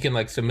 You can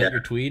like submit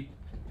your tweet.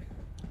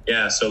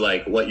 Yeah, so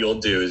like what you'll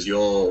do is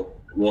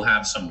we'll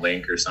have some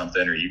link or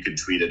something, or you can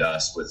tweet at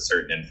us with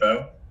certain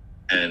info,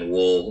 and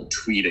we'll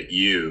tweet at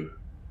you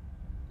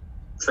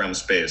from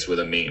space with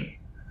a meme.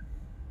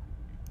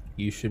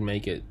 You should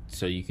make it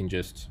so you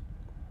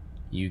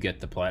get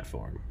the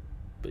platform,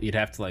 but you'd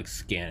have to like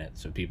scan it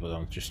so people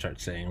don't just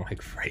start saying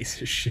like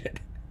racist shit.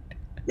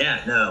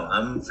 Yeah, no,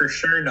 I'm for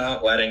sure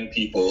not letting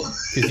people.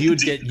 Because you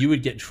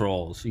would get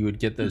trolls. You would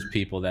get those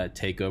people that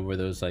take over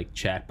those like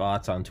chat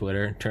bots on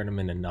Twitter and turn them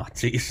into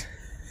Nazis.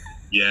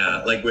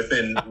 Yeah, like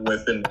within 1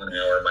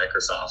 hour,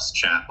 Microsoft's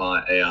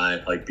chatbot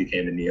AI like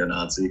became a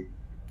neo-Nazi.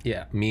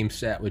 Yeah,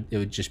 MEMESat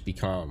would just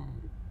become.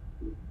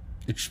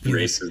 It'd just be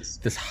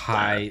racist. This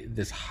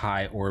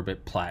high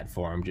orbit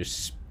platform.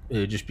 It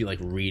would just be like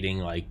reading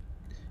like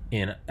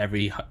in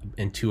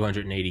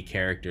 280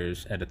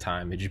 characters at a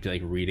time. It'd just be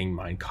like reading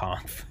Mein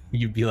Kampf.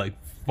 You'd be like,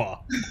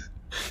 fuck.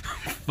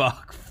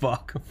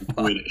 fuck.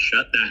 Wait,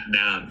 shut that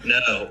down.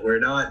 No, we're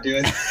not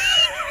doing that.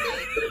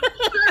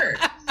 Sure.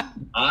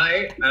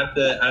 At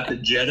the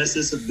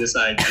genesis of this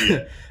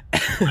idea,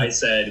 I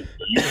said,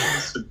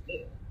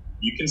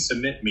 you can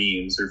submit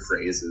memes or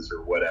phrases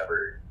or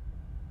whatever,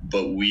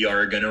 but we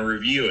are going to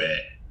review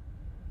it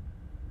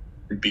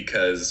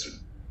because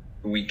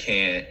we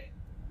can't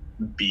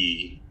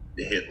be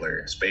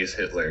Hitler, space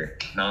Hitler,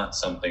 not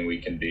something we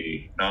can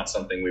be, not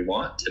something we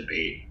want to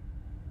be.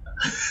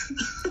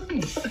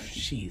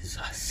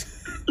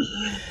 Jesus.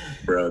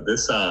 Bro,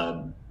 this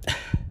I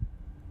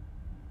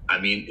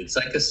mean, it's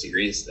like a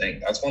serious thing.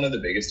 That's one of the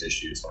biggest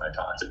issues when I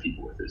talk to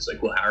people with it. It's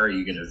like, well, how are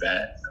you going to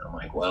vet? And I'm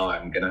like, well,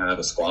 I'm going to have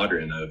a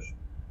squadron of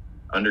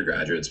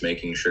undergraduates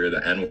making sure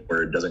the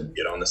N-word doesn't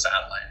get on the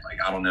satellite. Like,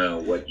 I don't know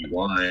what you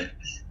want.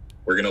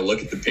 We're going to look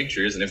at the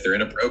pictures, and if they're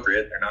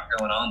inappropriate, they're not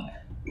going on there.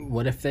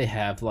 What if they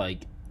have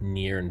like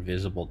near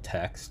invisible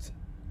text,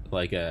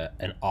 like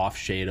an off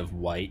shade of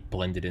white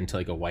blended into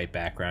like a white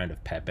background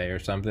of Pepe or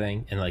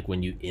something, and like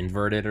when you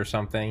invert it or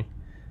something,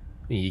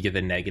 you get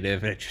the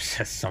negative and it just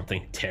says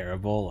something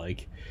terrible?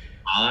 Like,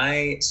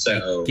 I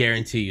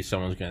guarantee you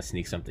someone's gonna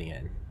sneak something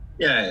in.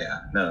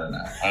 Yeah. No.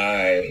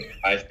 I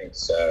think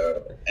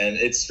so. And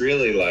it's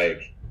really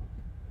like,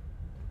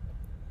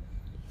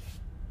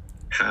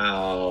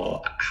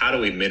 how do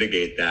we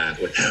mitigate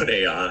that without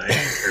AI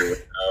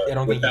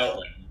or without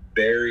like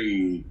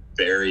very,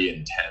 very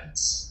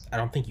intense? I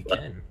don't think you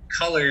can.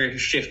 Color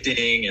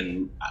shifting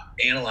and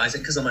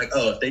analyzing, because I'm like,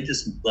 oh, if they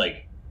just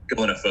like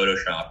go into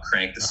Photoshop,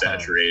 crank the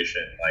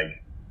saturation,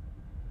 like,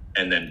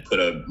 and then put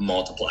a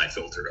multiply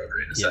filter over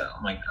it. So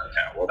I'm like,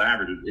 okay, well, the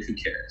average, who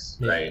cares,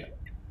 right?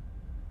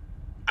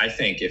 I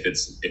think if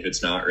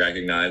it's not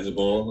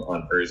recognizable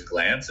on first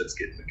glance, it's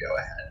getting the go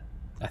ahead.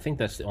 I think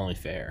that's the only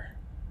fair.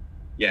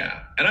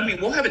 Yeah, and I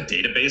mean, we'll have a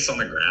database on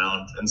the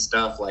ground and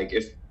stuff. Like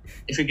if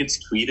it gets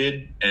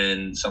tweeted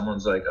and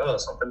someone's like, "Oh,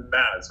 something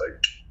bad," it's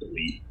like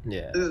delete.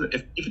 Yeah.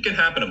 If it can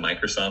happen to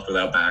Microsoft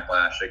without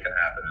backlash, it can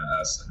happen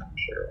to us, and I'm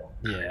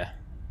sure. Yeah.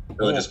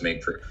 It'll just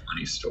make for a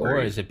funny story.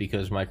 Or is it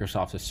because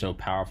Microsoft is so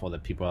powerful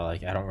that people are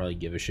like, I don't really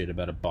give a shit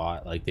about a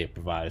bot, like they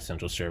provide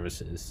essential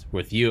services?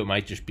 With you, it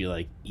might just be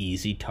like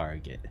easy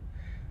target.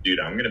 Dude,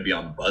 I'm going to be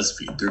on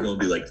BuzzFeed. They're going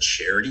to be like,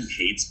 charity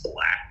hates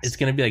blacks. It's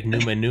going to be like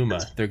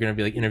Numa. They're going to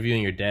be like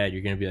interviewing your dad.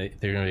 You're going to be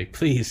like, they're going to be like,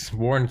 please,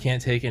 Warren can't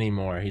take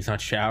anymore. He's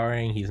not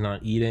showering. He's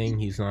not eating.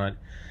 He's not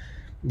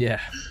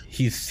Yeah,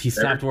 he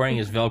stopped wearing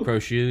his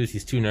Velcro shoes.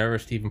 He's too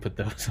nervous to even put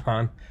those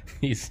on.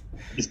 He's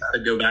got to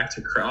go back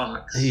to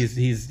Crocs.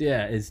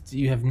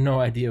 You have no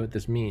idea what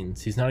this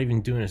means. He's not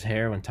even doing his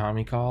hair when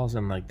Tommy calls,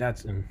 and like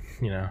that's, and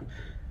you know.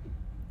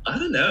 I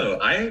don't know.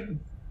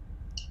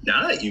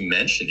 Now that you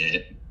mention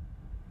it,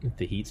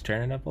 The heat's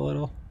turning up a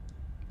little.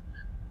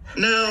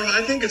 No,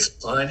 I think it's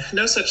fine.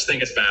 No such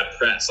thing as bad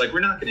press. Like, we're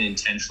not going to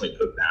intentionally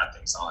put bad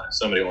things on. If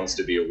somebody wants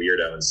to be a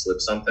weirdo and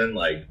slip something,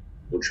 like,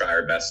 we'll try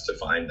our best to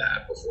find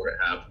that before it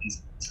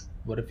happens.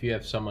 What if you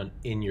have someone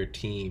in your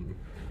team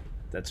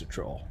that's a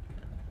troll?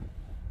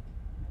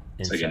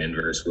 It's like an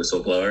inverse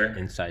whistleblower?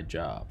 Inside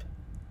job.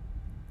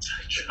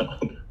 Inside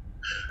job.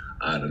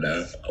 I don't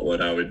know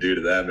what I would do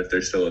to them if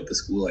they're still at the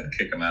school. I'd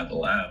kick them out of the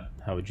lab.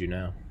 How would you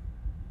know?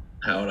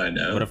 How would I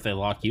know? What if they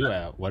lock you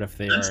out? What if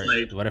they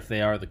what if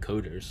they are the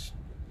coders?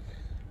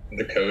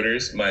 The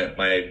coders?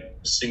 My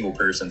single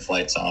person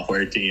flight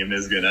software team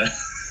is gonna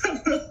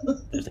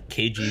There's a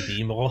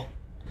KGB mole.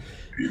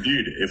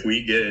 Dude, if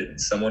we get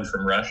someone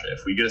from Russia,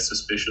 if we get a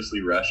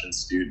suspiciously Russian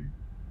student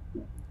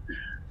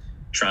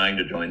trying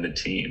to join the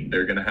team,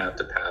 they're gonna have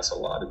to pass a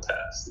lot of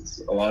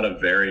tests. A lot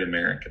of very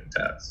American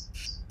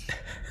tests.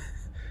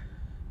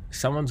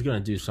 Someone's gonna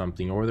do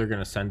something, or they're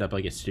gonna send up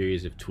like a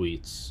series of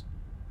tweets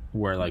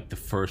where like the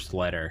first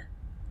letter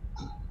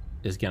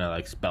is gonna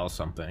like spell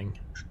something,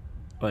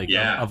 like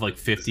of like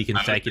 50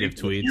 consecutive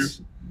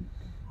tweets.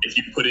 If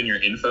you put in your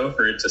info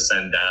for it to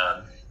send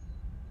down.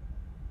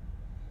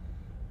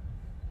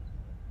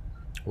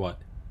 What?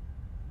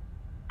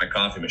 My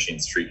coffee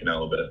machine's streaking out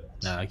a little bit.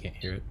 No, I can't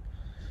hear it.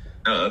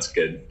 Oh, that's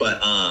good.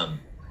 But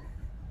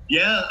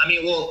yeah, I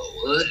mean, well,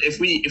 if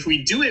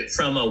we do it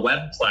from a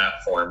web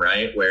platform,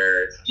 right,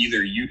 where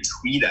either you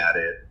tweet at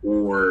it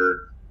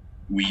or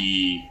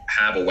we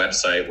have a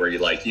website where you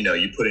like, you know,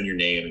 you put in your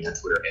name and your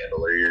Twitter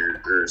handle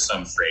or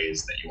some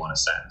phrase that you want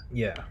to send.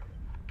 Yeah.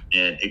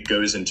 And it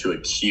goes into a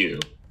queue,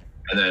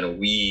 and then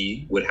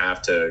we would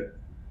have to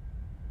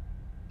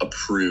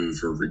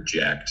approve or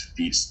reject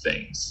these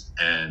things.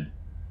 And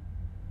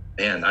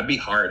man, that'd be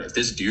hard if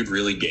this dude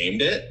really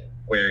gamed it,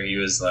 where he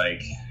was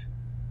like,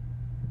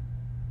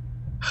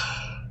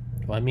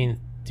 well, I mean,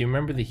 do you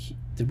remember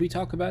did we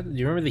talk about it? Do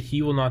you remember the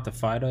 "He will not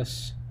divide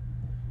us"?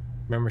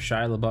 Remember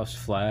Shia LaBeouf's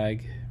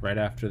flag right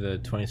after the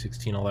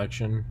 2016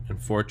 election, and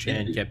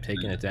 4chan kept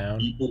taking it down?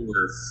 People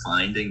were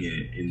finding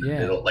it in the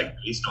middle, like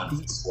based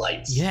on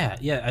flights. Yeah.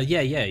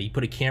 You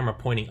put a camera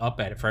pointing up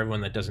at it. For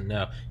everyone that doesn't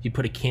know, you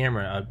put a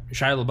camera,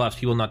 Shia LaBeouf's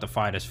 "He will not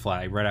divide us"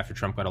 flag right after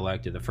Trump got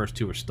elected. The first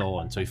two were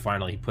stolen, so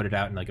he put it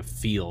out in like a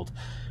field.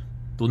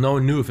 Well, no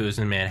one knew if it was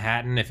in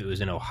Manhattan, if it was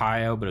in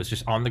Ohio, but it was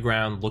just on the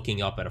ground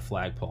looking up at a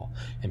flagpole,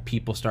 and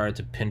people started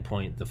to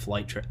pinpoint the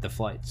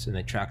flights, and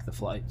they tracked the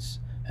flights.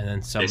 And then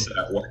they said,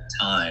 at what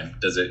time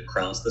does it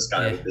cross the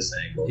sky with this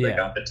angle? They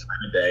got the time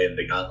of day, and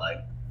they got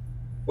like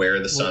where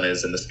the sun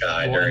is in the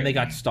sky. And they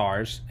got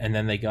stars, and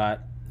then they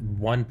got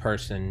one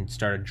person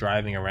started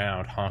driving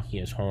around honking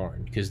his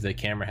horn because the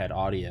camera had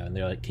audio, and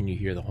they're like, "Can you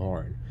hear the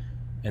horn?"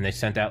 And they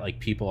sent out like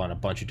people on a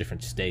bunch of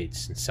different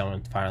states, and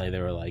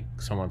they were like,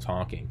 "Someone's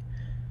honking,"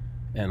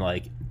 and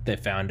like they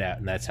found out,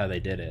 and that's how they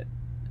did it.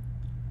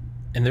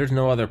 And there's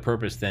no other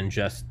purpose than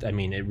just, I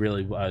mean, it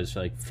really was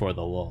like for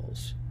the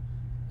lulz.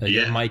 Like,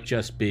 it might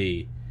just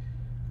be,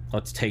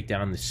 let's take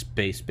down the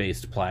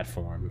space-based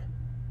platform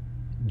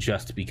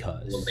just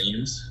because.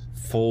 Memes?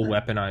 Full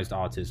weaponized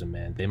autism,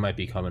 man. They might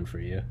be coming for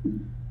you.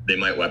 They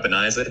might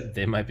weaponize it?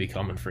 They might be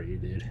coming for you,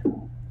 dude.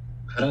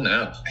 I don't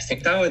know. I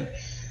think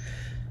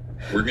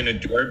we're going to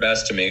do our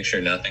best to make sure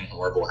nothing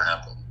horrible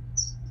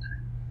happens.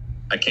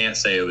 I can't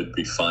say it would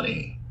be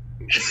funny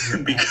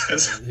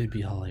because it'd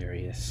be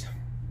hilarious.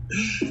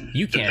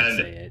 You can't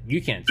say it.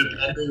 You can't say it.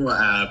 Depending what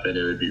happened,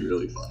 it would be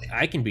really funny.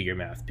 I can be your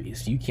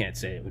mouthpiece. You can't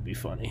say it would be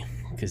funny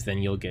because then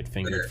you'll get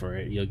fingered for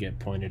it. You'll get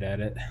pointed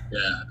at it.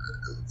 Yeah.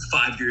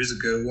 5 years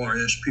ago, Warren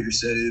Eshpeter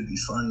said it would be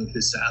funny if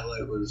his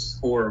satellite was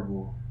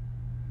horrible.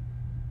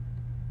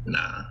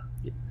 Nah.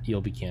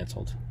 You'll be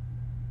canceled.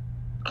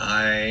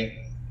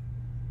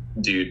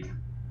 Dude,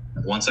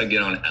 once I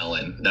get on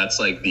Ellen, that's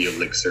like the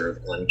elixir of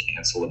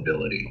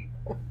uncancelability.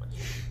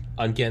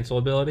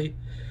 Uncancelability?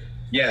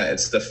 Yeah,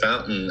 it's the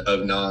fountain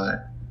of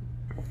not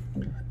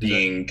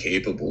being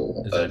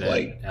capable of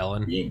like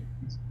Ellen.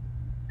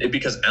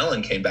 Because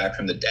Ellen came back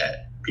from the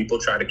dead. People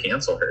try to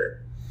cancel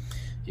her.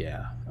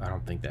 Yeah, I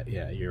don't think that.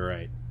 Yeah, you're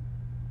right.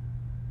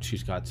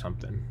 She's got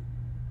something.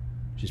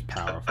 She's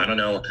powerful. I don't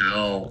know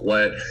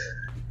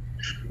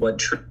what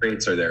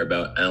traits are there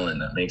about Ellen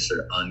that makes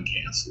her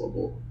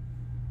uncancelable.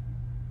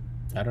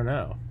 I don't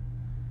know.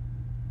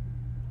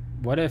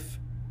 What if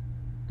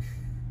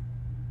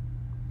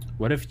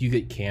you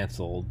get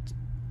canceled,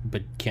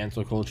 but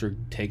cancel culture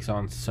takes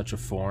on such a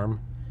form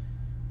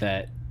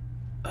that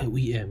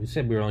we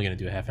said we were only going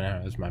to do a half an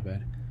hour. That's my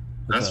bad.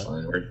 That's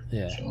fine.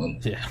 Yeah.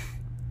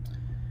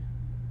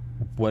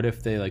 What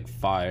if they like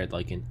fired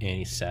like an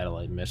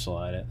anti-satellite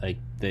missile at it? Like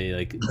they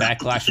like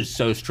backlash is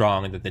so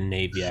strong that the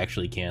Navy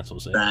actually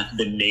cancels it. That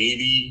the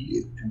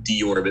Navy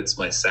deorbits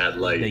my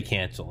satellite. They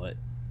cancel it.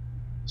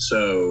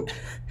 So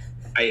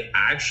I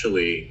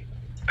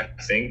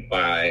think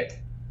by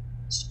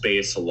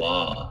space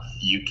law,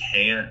 you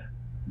can't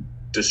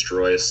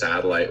destroy a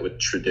satellite with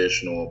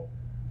traditional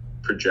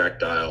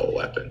projectile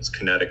weapons,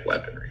 kinetic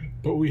weaponry.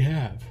 But we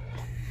have.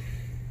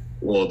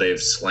 Well,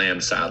 they've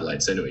slammed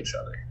satellites into each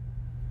other.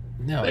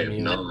 No, I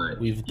mean,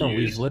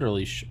 we've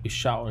literally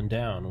shot one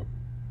down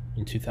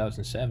in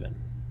 2007.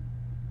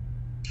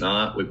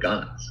 Not with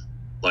guns,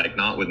 like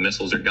not with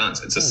missiles or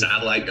guns. It's a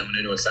satellite going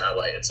into a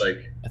satellite. It's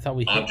like I thought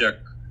we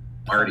object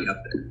already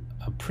up there.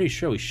 I'm pretty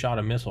sure we shot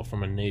a missile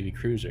from a Navy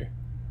cruiser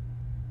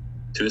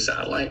to a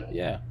satellite.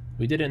 Yeah,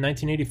 we did it in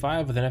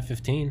 1985 with an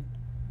F-15.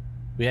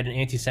 We had an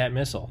anti-sat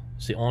missile.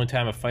 It's the only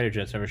time a fighter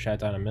jet's ever shot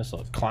down a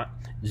missile.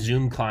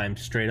 Zoom climbed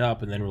straight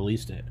up and then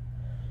released it.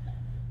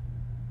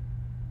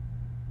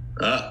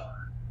 Oh.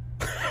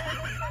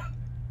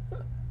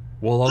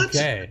 Well,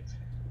 okay.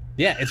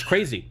 Yeah, it's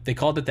crazy. They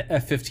called it the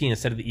F-15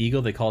 instead of the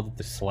Eagle. They called it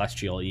the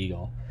Celestial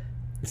Eagle.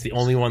 It's the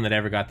only one that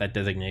ever got that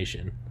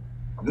designation.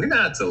 I'm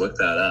gonna have to look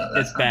that up.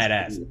 It's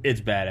badass. Cool.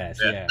 It's badass.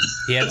 Yeah.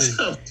 He had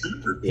to.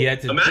 Super cool. He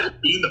had to. Imagine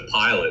being the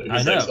pilot.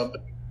 I know.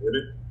 Something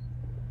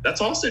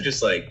that's also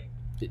just like.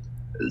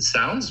 It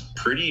sounds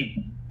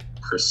pretty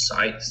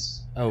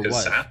precise. Oh,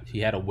 what? He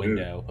had a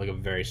window, like a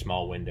very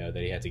small window,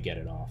 that he had to get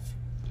it off.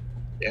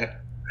 Yeah,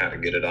 how to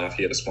get it off.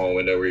 He had a small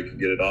window where you could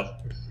get it off.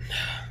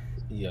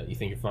 Yeah, you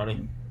think you're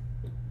funny?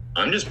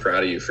 I'm just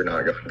proud of you for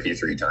not going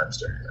P3 times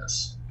during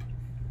this.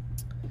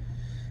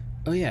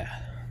 Oh, yeah.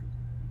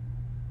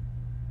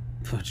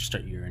 I'll just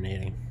start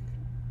urinating.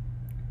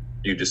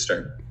 You just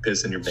start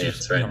pissing your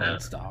pants right now.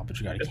 Stop, but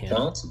you gotta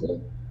cancel. It's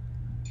possible.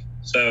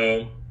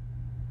 So,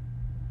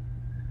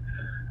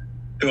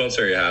 who else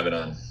are you having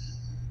on?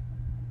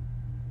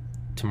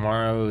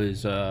 Tomorrow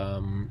is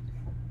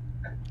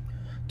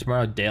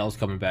tomorrow Dale's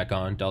coming back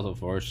on, Delta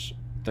Force.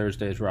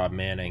 Thursday is Rob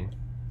Manning.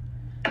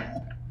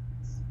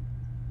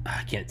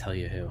 I can't tell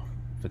you who,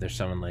 but there's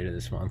someone later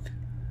this month.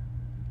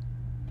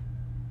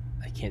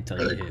 I can't tell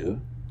you who.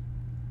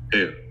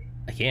 Who?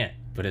 I can't,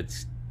 but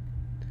it's...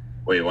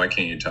 Wait, why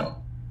can't you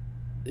tell?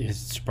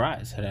 It's a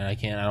surprise. I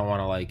don't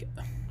want to, like,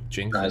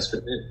 jinx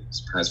it.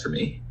 Surprise for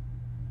me?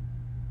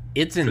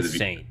 It's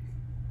insane.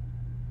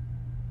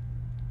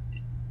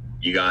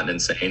 You got an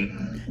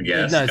insane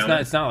guess? No,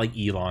 it's not like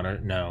Elon or...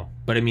 No.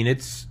 But, I mean,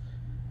 it's...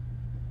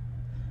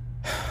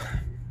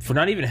 For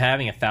not even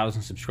having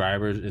 1,000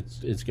 subscribers,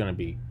 it's going to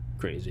be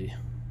crazy.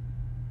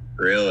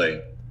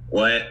 Really?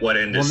 What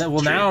industry?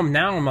 Well,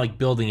 now I'm like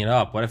building it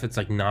up. What if it's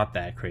like not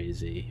that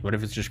crazy? What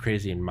if it's just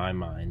crazy in my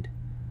mind?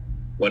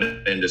 What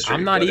industry?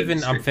 I'm not even.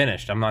 Industry? I'm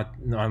finished. We're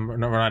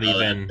not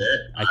even.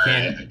 I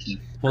can't.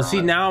 Well,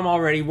 see, now I'm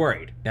already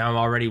worried. I'm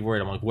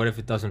like, what if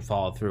it doesn't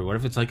follow through? What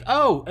if it's like,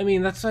 oh, I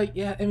mean, that's like,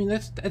 yeah, I mean,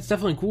 that's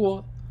definitely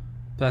cool,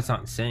 but that's not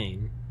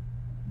insane.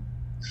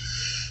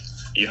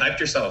 You hyped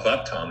yourself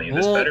up, Tommy.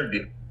 This better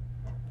be.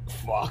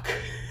 Fuck.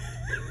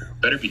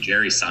 Better be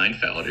Jerry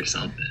Seinfeld or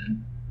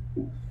something.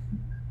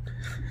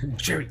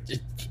 Jerry,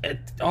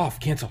 off,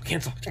 cancel.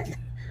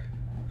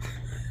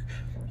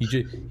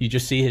 You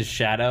just see his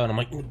shadow, and I'm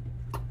like,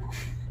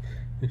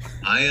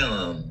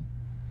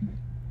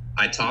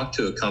 I talked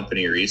to a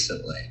company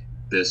recently.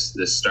 This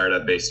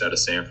startup based out of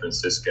San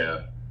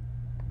Francisco,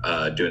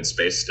 doing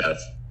space stuff,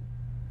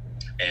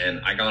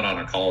 and I got on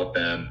a call with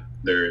them.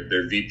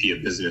 Their VP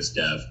of business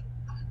dev,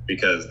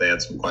 because they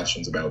had some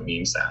questions about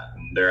MEMESat,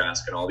 and they're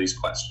asking all these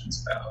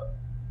questions about,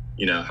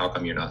 how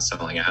come you're not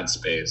selling ad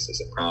space?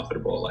 Is it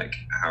profitable? Like,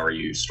 how are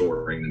you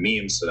storing the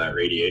memes so that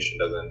radiation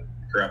doesn't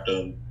corrupt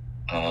them?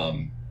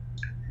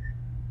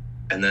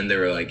 And then they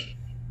were like,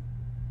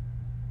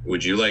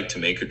 would you like to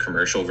make a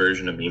commercial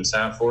version of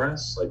MEMESat for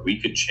us? Like, we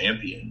could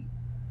champion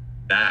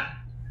that.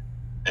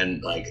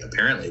 And like,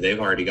 apparently they've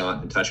already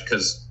gotten in touch,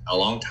 because a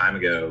long time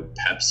ago,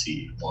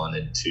 Pepsi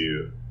wanted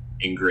to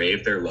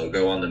engrave their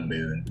logo on the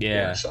moon.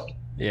 Yeah. Or something.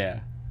 Yeah.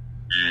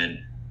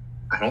 And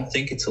I don't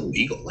think it's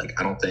illegal. Like,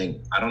 I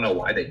don't know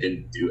why they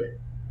didn't do it,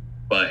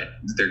 but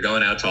they're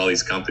going out to all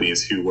these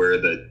companies who were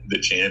the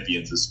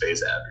champions of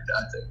space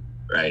advertising,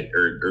 right?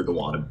 Or the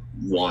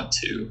want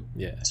to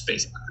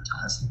space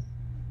advertising.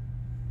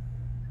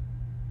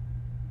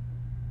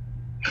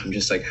 I'm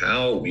just like,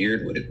 how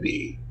weird would it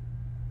be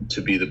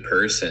to be the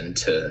person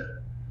to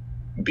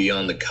be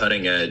on the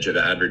cutting edge of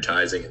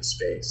advertising in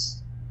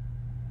space?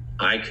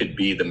 I could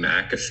be the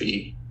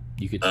McAfee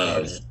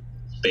of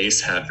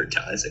space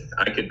advertising.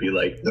 I could be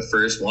like the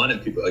first one,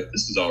 and people are like,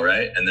 this is all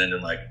right. And then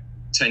in like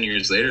 10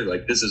 years later,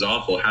 like, this is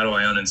awful. How do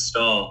I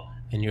uninstall?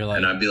 And you're like,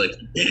 and I'd be like,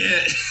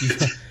 yeah.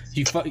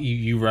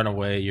 you run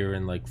away. You're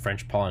in like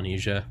French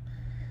Polynesia.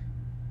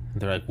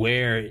 They're like,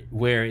 where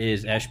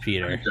is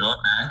Eshpeter? John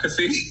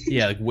McAfee?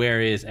 Yeah, like,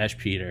 where is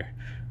Eshpeter?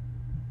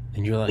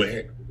 And you're like,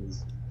 where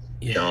is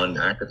John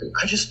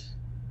McAfee?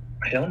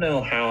 I don't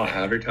know how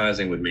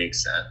advertising would make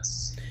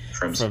sense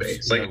from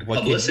space. Like,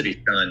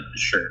 publicity stunt,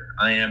 sure.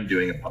 I am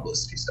doing a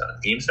publicity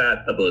stunt.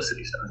 MEMESat,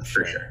 publicity stunt,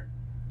 for sure.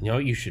 You know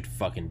what you should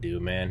fucking do,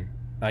 man?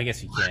 I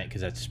guess you can't,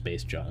 because that's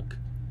space junk.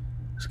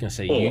 I was going to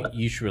say,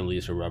 you should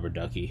release a rubber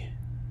ducky.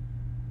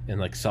 in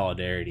like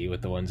solidarity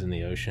with the ones in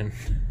the ocean.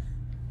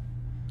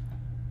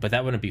 But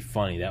that wouldn't be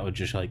funny. That would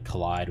just like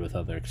collide with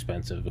other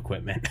expensive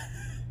equipment,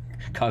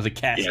 cause a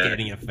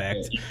cascading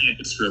effect. You can't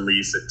just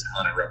release a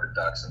ton of rubber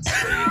ducks in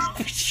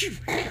space. You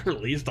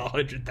released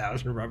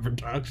 100,000 rubber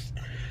ducks,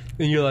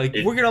 and you're like,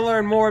 we're gonna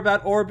learn more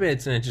about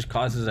orbits, and it just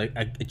causes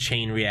a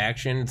chain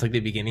reaction. It's like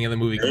the beginning of the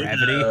movie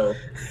Gravity.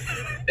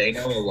 They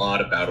know a lot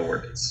about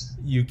orbits.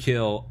 You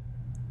kill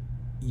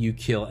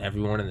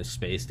everyone in the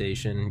space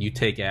station. You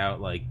take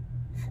out like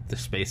the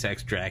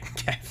SpaceX Dragon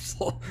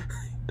capsule.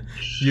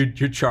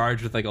 You're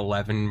charged with like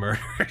 11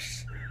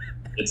 murders.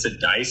 It's a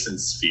Dyson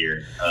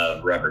sphere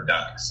of rubber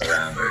ducks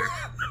around Earth.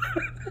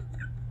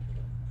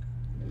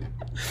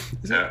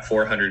 At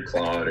 400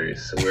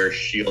 kilometers, so we're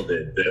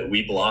shielded.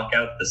 We block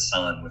out the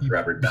sun with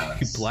rubber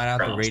ducks. You blot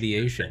out the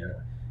radiation.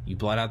 You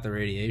blot out the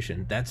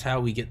radiation. That's how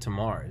we get to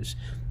Mars.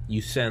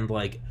 You send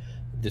like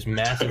this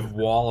massive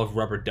wall of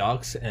rubber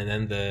ducks, and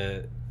then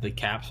the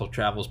capsule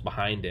travels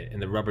behind it,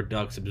 and the rubber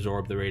ducks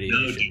absorb the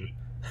radiation.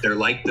 No, they're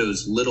like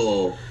those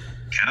little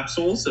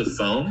capsules of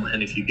foam,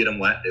 and if you get them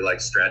wet, they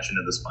like stretch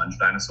into the sponge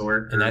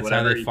dinosaur. And that's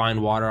how they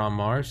find water on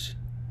Mars?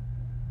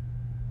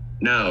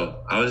 No,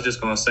 I was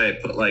just going to say,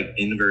 put like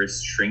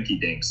inverse shrinky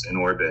dinks in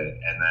orbit,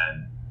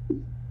 and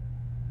then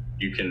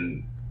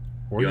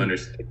you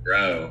understand,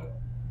 grow.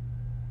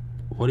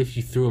 What if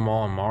you threw them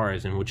all on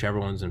Mars, and whichever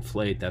ones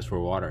inflate, that's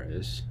where water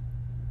is?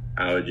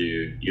 How would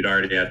you'd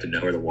already have to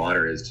know where the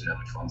water is to know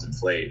which ones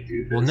inflate,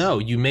 dude. Well, no,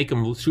 you make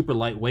them super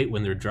lightweight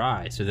when they're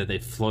dry so that they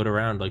float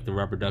around like the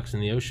rubber ducks in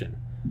the ocean.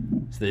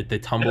 So they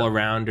tumble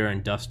around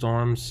during dust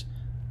storms,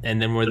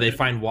 and then where they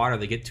find water,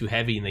 they get too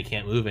heavy and they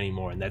can't move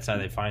anymore, and that's how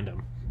they find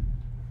them.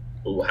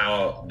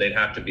 How they'd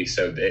have to be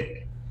so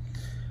big?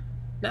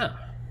 No.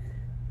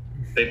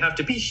 They'd have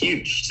to be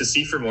huge to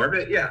see from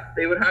orbit? Yeah,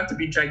 they would have to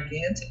be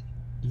gigantic.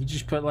 You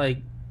just put like,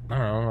 I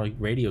don't know, like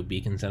radio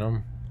beacons in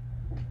them.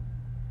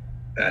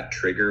 That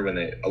trigger when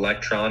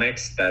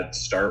electronics that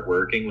start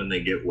working when they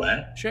get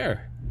wet.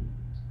 Sure.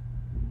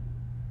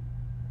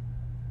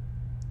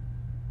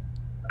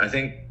 I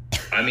don't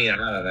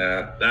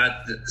know.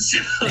 That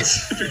sounds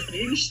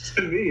strange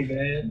to me,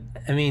 man.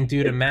 I mean,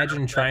 dude,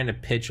 imagine trying to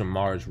pitch a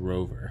Mars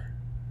rover.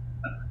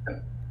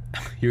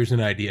 Here's an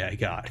idea I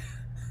got.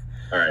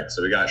 All right,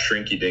 so we got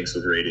shrinky dinks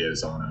with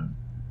radios on them.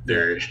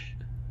 They're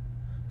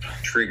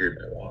triggered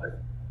by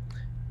water.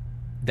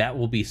 That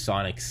will be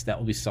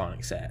SonicSat.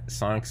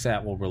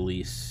 SonicSat will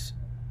release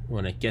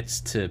when it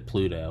gets to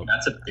Pluto.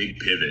 That's a big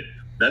pivot.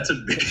 That's a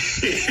big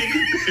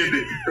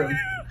pivot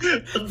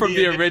from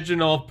the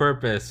original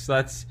purpose.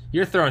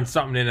 You're throwing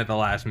something in at the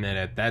last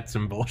minute. That's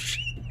some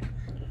bullshit.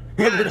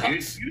 Yeah,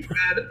 dude,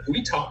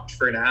 we talked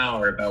for an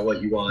hour about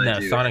what you want to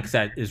do. No,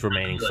 SonicSat is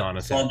remaining SonicSat.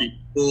 It's going to be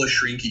full of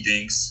shrinky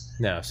dinks.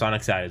 No,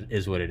 SonicSat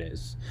is what it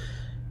is.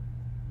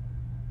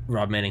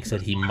 Rob Manning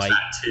said he might.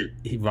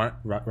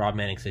 Rob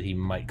Manning said he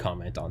might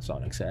comment on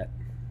SonicSat.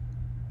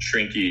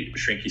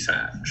 Shrinky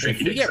sat. If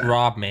we get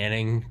Rob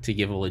Manning to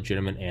give a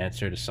legitimate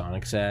answer to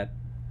SonicSat,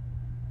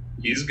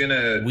 he's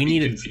gonna. We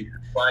need confused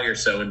why you're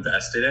so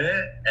invested in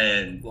it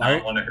and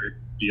not want to hurt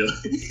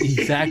feelings.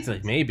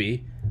 Exactly,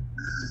 maybe.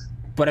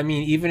 But I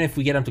mean, even if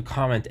we get him to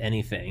comment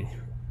anything,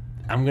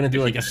 I'm gonna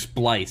do like a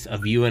splice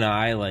of you and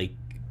I like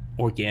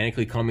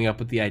organically coming up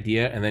with the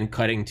idea and then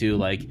cutting to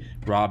like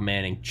Rob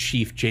Manning,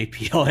 chief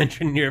JPL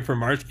engineer for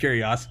Mars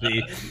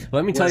Curiosity.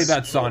 Let me tell you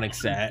about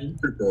SonicSat.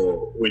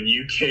 When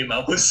you came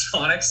up with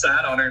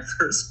SonicSat on our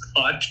first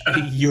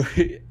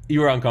podcast,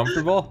 you were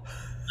uncomfortable?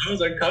 I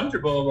was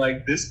uncomfortable. I'm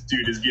like, this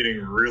dude is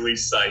getting really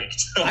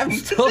psyched. I'm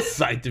still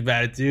psyched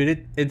about it,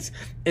 dude.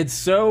 It's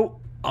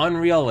so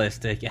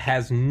unrealistic. It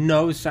has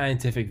no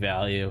scientific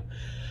value,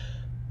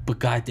 but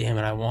god damn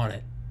it, I want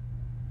it.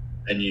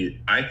 And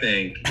I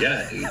think,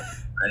 yeah, dude.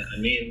 I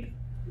mean,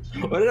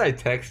 what did I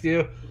text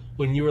you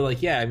when you were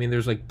like, yeah, I mean,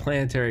 there's like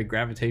planetary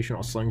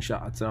gravitational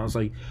slingshots, and I was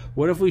like,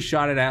 what if we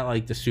shot it at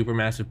like the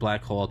supermassive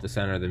black hole at the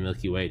center of the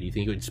Milky Way? Do you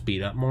think it would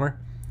speed up more?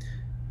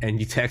 And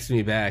you texted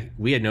me back.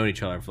 We had known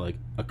each other for like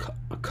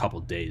a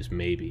couple days,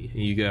 maybe.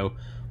 And you go,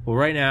 well,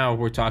 right now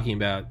we're talking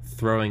about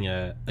throwing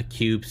a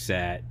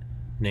CubeSat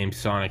named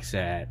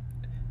SonicSat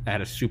at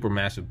a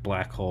supermassive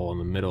black hole in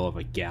the middle of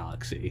a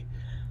galaxy.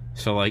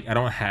 So, like, I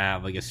don't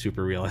have, like, a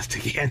super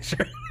realistic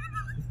answer.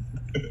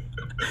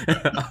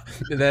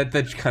 that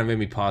just kind of made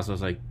me pause. I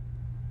was like,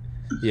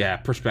 yeah,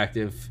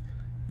 perspective.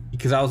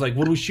 Because I was like,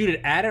 would we shoot it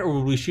at it or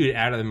would we shoot it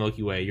out of the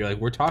Milky Way? You're like,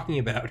 we're talking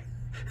about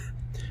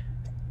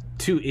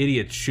two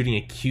idiots shooting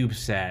a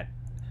CubeSat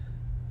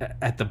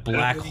at the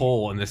black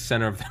hole in the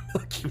center of the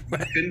Milky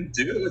Way. I couldn't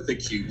do it with the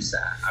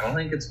CubeSat. I don't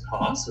think it's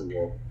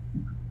possible.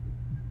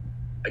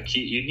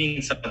 You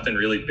need something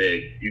really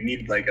big. You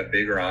need, like, a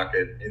big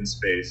rocket in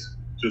space.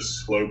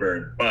 Just slow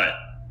burn, but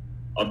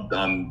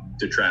I'm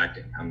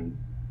detracting. I'm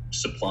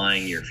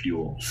supplying your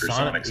fuel for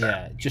SonicSat.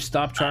 Yeah, just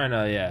stop trying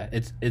to. Yeah,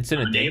 it's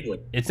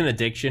an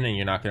addiction, and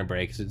you're not going to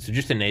break it. So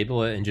just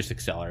enable it and just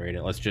accelerate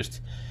it. Let's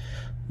just,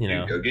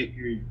 go get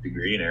your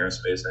degree in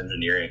aerospace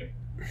engineering.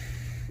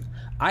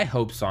 I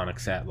hope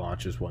SonicSat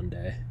launches one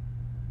day.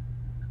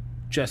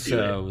 just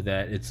so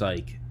that it's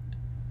like.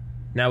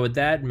 Now, would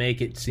that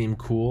make it seem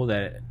cool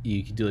that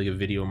you could do like a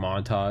video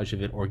montage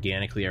of it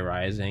organically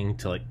arising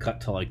to like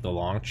cut to like the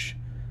launch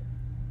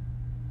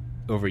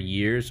over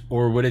years,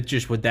 or would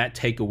that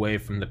take away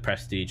from the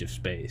prestige of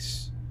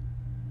space?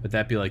 Would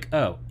that be like,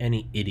 oh,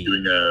 any idiot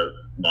doing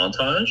a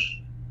montage?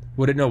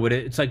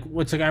 It's like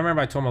I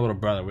remember I told my little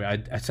brother,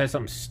 I said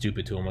something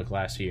stupid to him like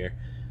last year,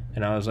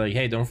 and I was like,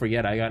 hey, don't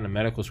forget I got into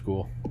medical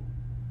school,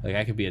 like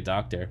I could be a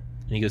doctor.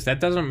 And he goes, that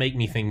doesn't make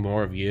me think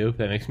more of you,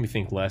 that makes me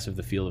think less of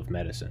the field of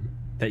medicine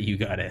that you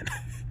got in.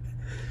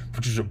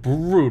 Which is a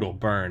brutal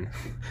burn.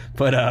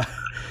 But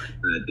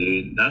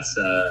dude, that's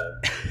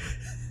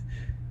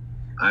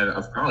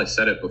I've probably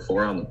said it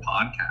before on the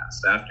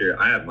podcast.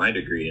 After I have my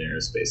degree in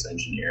aerospace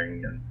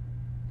engineering, and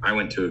I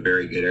went to a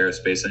very good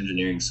aerospace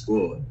engineering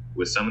school.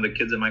 With some of the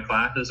kids in my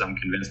classes, I'm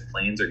convinced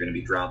planes are going to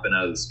be dropping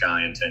out of the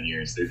sky in 10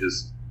 years. They're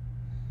just...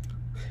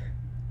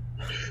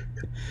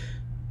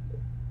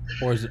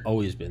 Or has it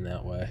always been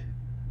that way?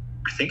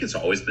 I think it's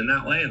always been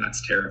that way, and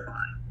that's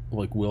terrifying.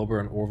 Like Wilbur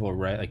and Orville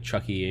Wright, like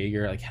Chucky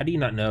Yeager. Like, how do you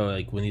not know,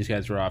 like, when these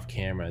guys were off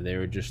camera, they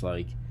were just,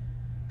 like,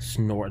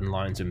 snorting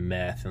lines of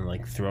meth and,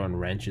 like, throwing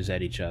wrenches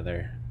at each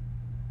other.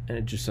 And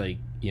it just, like,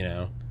 you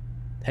know...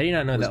 How do you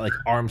not know that, like,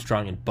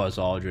 Armstrong and Buzz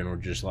Aldrin were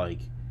just, like...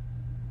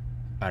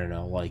 I don't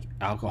know, like,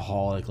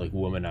 alcoholic, like,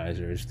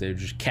 womanizers. They were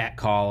just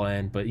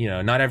catcalling, but, you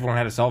know, not everyone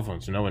had a cell phone,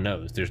 so no one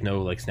knows. There's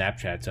no, like,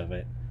 Snapchats of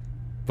it.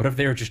 What if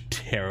they were just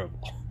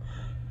terrible?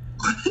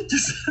 What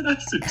does that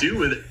have to do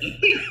with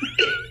anything?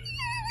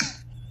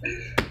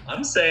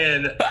 I'm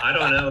saying, I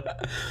don't know.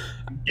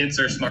 Kids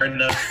are smart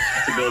enough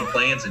to build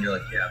planes, and you're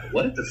like, yeah, but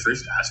what if the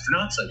first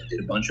astronauts like did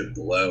a bunch of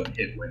blow and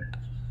hit women?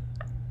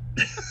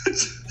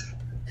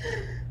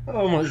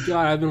 Oh my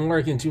god, I've been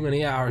working too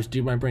many hours,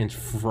 dude. My brain's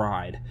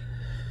fried.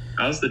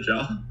 How's the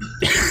job?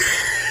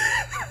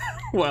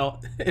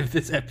 Well, if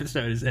this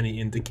episode is any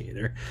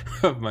indicator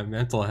of my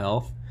mental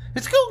health,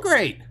 it's going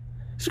great.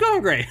 It's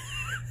going great.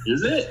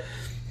 Is it?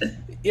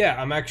 Yeah,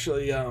 I'm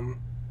actually, I'm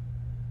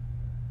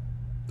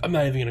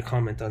not even going to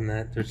comment on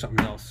that. There's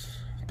something else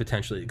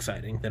potentially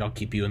exciting that I'll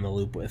keep you in the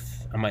loop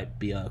with. I might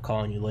be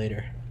calling you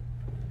later.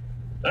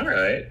 All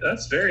right.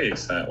 That's very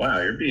exciting.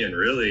 Wow, you're being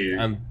really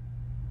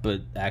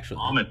but actually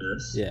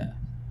ominous. Yeah.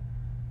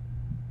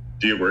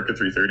 Do you work at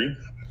 3:30?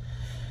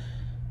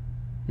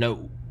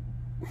 No.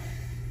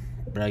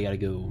 But I got to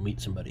go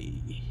meet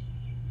somebody.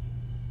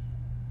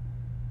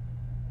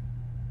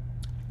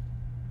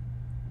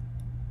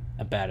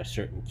 About a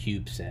certain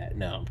CubeSat.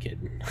 No, I'm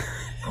kidding.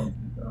 Oh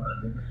my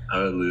god. I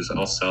would lose.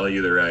 I'll sell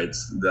you the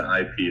rights, the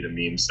IP to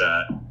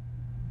MEMESat.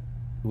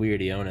 We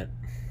already own it.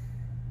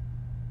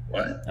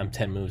 What? I'm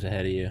 10 moves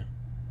ahead of you.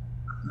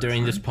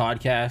 During this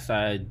podcast,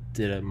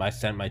 I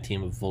sent my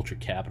team of vulture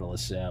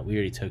capitalists out. We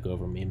already took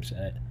over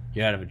MEMESat.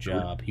 You're out of a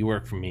job. You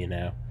work for me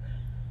now.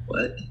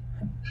 What?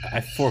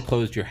 I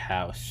foreclosed your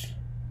house.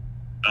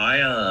 I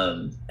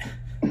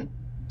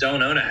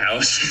don't own a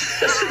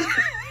house.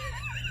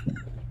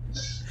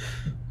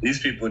 These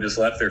people just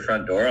left their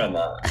front door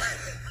unlocked.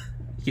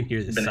 You can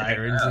hear the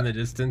sirens in the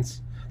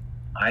distance.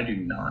 I do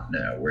not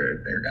know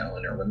where they're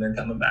going or when they're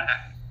coming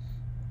back.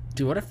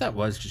 Dude, what if that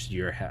was just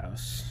your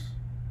house?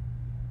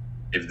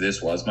 If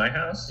this was my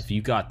house? If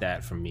you got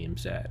that from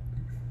MEMESat.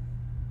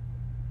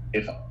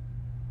 If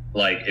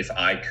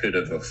I could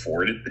have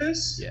afforded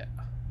this? Yeah.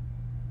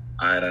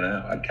 I don't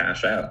know. I'd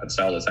cash out. I'd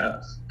sell this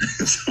house.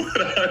 That's what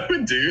I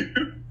would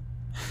do.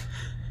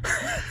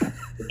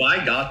 If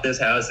I got this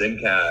house in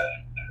cash,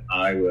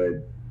 I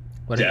would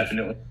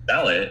definitely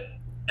sell it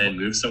and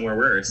move somewhere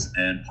worse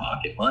and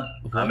pocket money.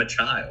 I'm a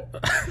child.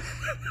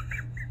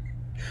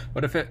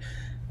 What if it...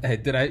 Hey,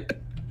 did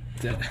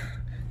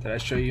I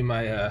show you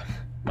my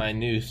my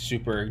new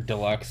super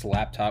deluxe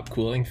laptop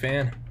cooling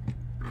fan?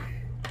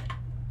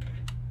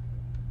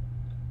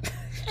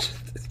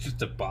 It's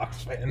just a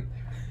box fan.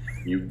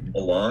 You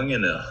belong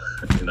in a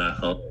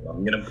home.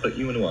 I'm gonna put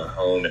you into a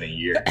home in a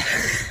year.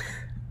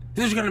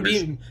 There's gonna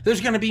be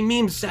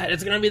MEMESat.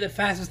 It's gonna be the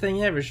fastest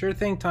thing ever. Sure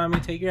thing, Tommy.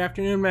 Take your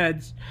afternoon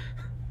meds.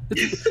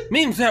 It's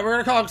MEMESat. We're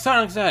gonna call it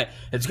SonicSat.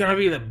 It's gonna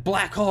be the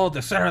black hole at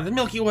the center of the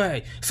Milky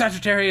Way,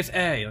 Sagittarius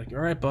A. Like, all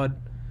right, bud.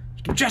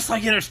 Just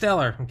like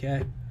Interstellar.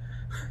 Okay.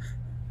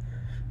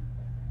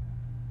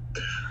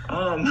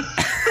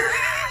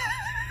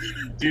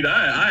 Dude,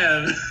 I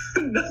have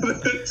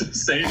nothing to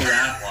say to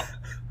that one.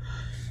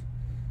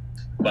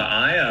 But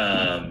I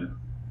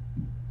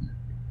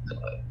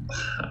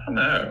don't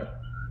know.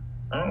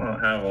 I don't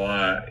have a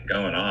lot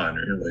going on,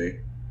 really.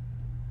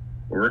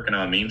 We're working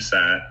on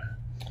MEMESat.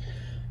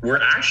 We're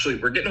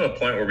getting to a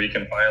point where we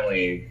can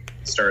finally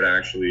start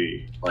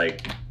actually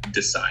like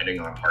deciding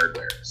on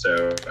hardware.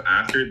 So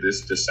after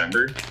this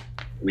December,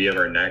 we have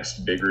our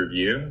next big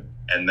review,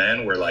 and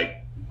then we're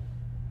like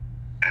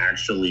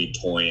actually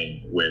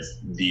toying with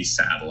the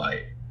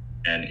satellite,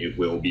 and it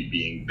will be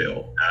being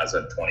built as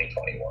of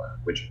 2021,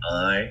 which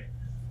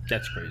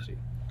that's crazy.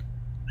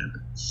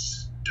 am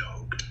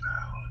stoked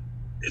about.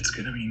 It's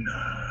gonna be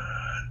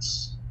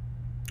nuts.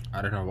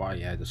 I don't know why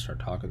you had to start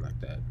talking like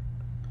that.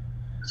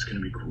 It's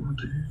gonna be cool,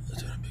 dude.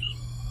 It's gonna be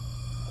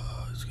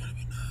cool. It's gonna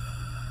be nuts.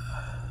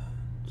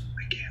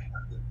 I can't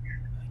live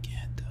here. I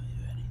can't tell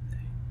you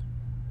anything.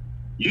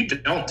 You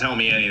don't tell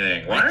me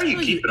anything. Why are you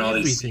keeping all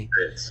these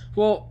secrets?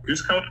 Well,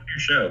 who's coming to your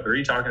show? Who are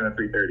you talking at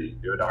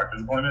 3:30? You have a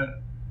doctor's appointment?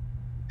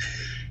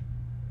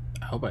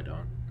 I hope I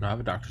don't. No, I have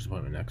a doctor's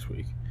appointment next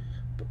week.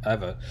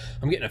 But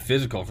I'm getting a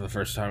physical for the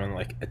first time in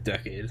like a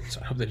decade,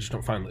 so I hope they just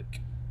don't find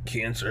like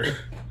cancer.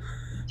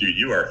 Dude,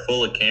 you are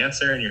full of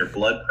cancer and your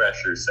blood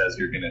pressure says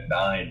you're gonna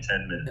die in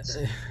 10 minutes.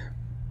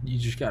 You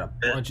just got a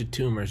bunch of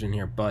tumors in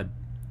here, bud.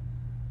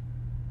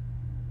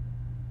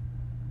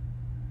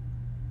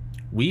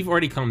 We've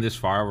already come this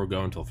far. We're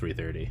going till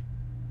 3:30.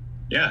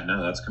 Yeah,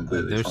 no, that's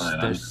completely fine.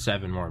 There's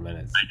 7 more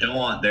minutes. I don't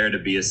want there to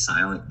be a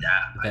silent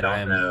gap. That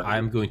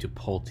I'm going to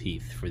pull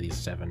teeth for these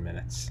 7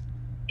 minutes.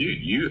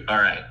 Dude, all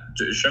right.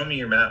 Show me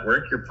your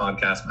work your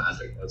podcast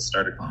magic. Let's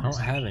start a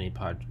conversation. I don't have any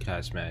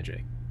podcast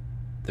magic.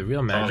 The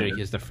real magic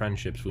is the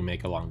friendships we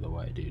make along the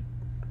way, dude.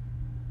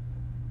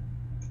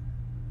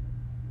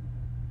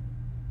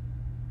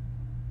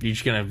 You're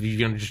just gonna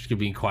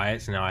be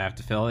quiet, so now I have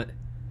to fill it.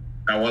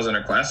 That wasn't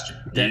a question.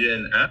 You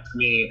didn't ask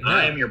me. No.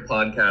 I am your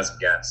podcast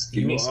guest.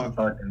 Give me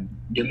something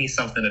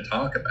to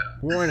talk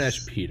about. Warren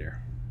Eshpeter.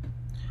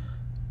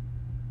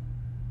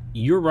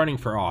 You're running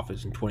for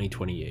office in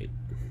 2028.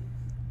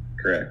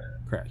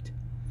 Correct.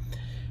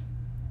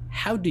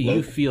 How do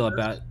you feel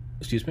about?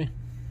 Excuse me.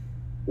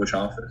 Which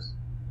office?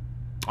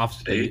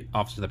 Office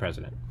of the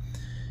president.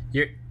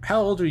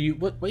 How old are you?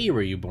 What year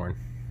were you born?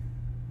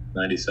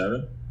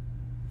 97.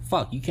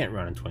 Fuck, you can't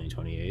run in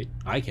 2028.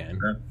 I can.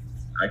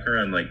 I can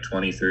run like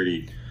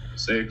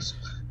 2036.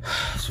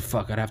 So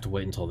fuck, I'd have to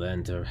wait until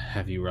then to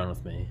have you run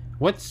with me.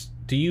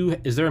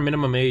 Is there a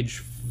minimum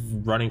age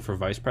running for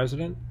vice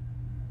president?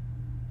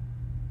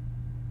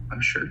 I'm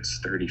sure it's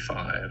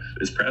 35.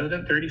 Is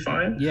president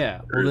 35?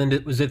 Yeah. Well,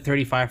 then was it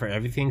 35 for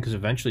everything? Because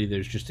eventually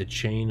there's just a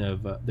chain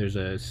of there's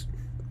a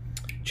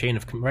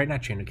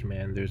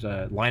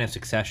line of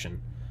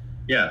succession.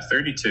 Yeah,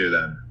 32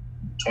 then.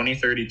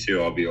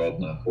 2032, I'll be old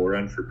enough. We'll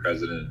run for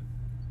president.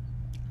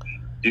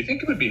 Do you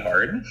think it would be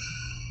hard?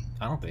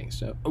 I don't think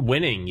so.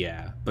 Winning,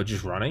 yeah, but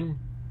just running,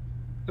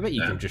 I bet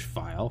you can just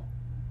file.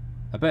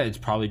 I bet it's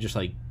probably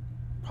like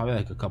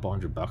a couple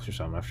 $100 or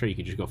something. I'm sure you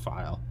could just go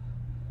file.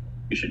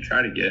 We should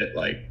try to get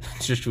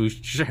we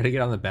should try to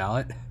get on the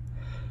ballot.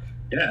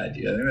 Yeah,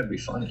 dude, I think that'd be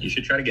funny. You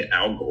should try to get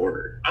Al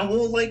Gore.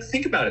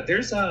 Think about it.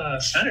 There's a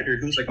senator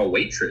who's like a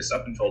waitress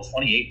up until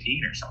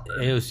 2018 or something.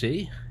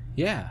 AOC?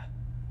 Yeah.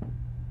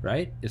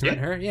 Right? Isn't that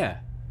her? Yeah.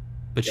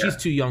 But she's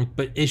too young.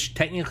 But is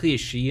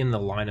she in the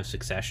line of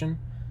succession?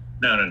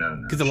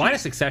 No. Because the line of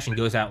succession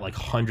goes out like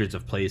hundreds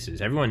of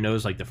places. Everyone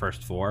knows like the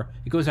first 4.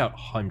 It goes out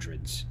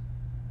hundreds.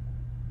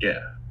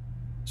 Yeah.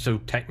 So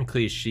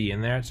technically, is she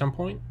in there at some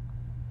point?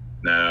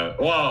 No.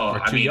 Well,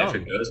 I mean, young. if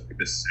it goes to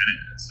the Senate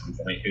at some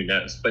point, who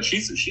knows? But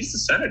she's the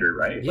senator,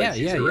 right? Yeah,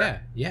 like,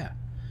 yeah.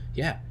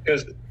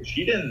 Because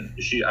she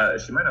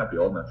might not be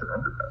old enough to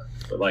run for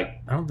president, but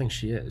I don't think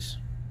she is.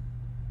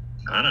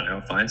 I don't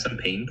know. Find some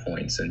pain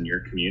points in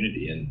your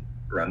community and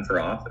run for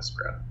office,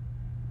 bro.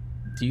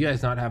 Do you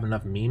guys not have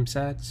enough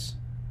MEMESats?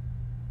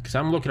 Because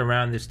I'm looking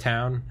around this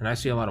town and I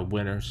see a lot of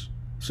winners.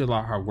 I see a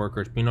lot of hard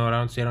workers. But you know what I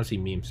don't see? I don't see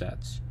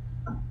MEMESats.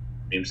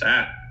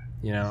 MEMESat.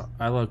 You know,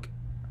 I look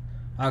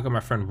at my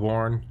friend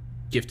Warren,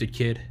 gifted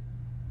kid.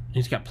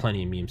 He's got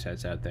plenty of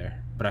MEMESats out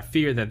there. But I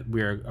fear that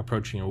we're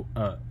approaching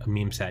a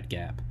MEMESat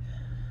gap.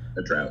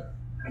 A drought.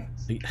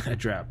 A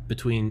drought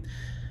between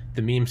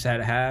the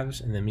MEMESat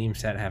haves and the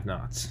MEMESat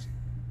have-nots.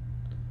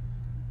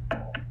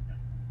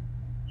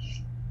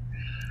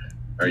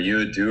 Are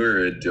you a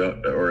doer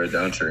or a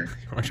don'ter?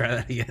 You want to try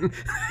that again?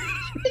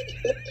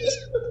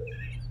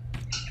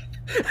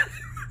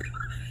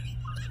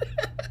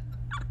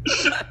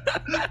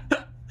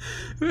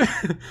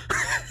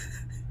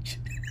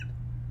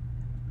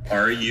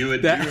 Are you a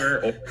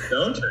doer or a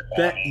don'ter?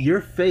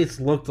 Your face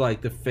looked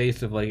like the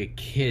face of like a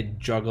kid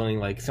juggling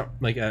like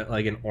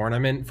an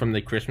ornament from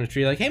the Christmas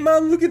tree. Like, hey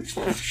mom, look at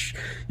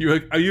you're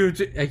like, are you?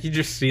 I can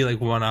just see like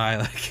one eye.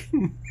 Like,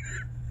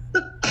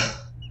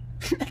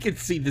 I can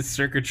see the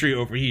circuitry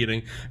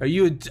overheating. Are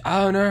you a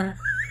donor?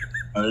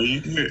 Are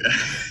you?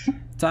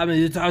 Talk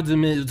to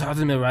me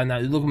right now.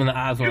 You look me in the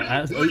eyes.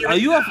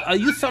 Are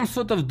you some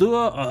sort of doer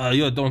or are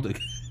you a don'ter?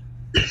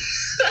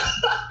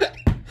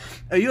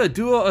 Are you a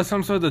doer or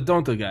some sort of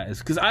don'ter, guys?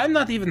 Because I'm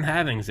not even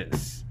having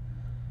this.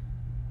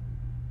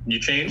 You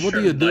changed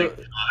from like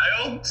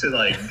child to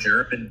like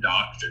German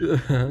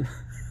doctor.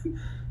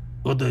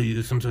 What are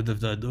you, some sort of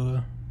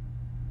doer?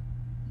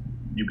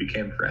 You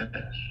became French.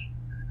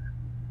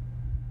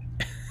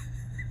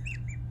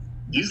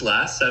 These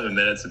last 7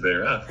 minutes have been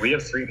rough. We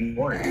have 3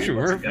 more. Dude.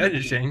 We're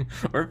finishing.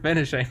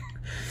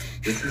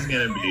 This is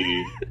gonna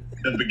be.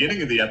 The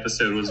beginning of the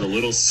episode was a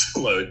little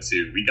slow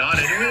too. We got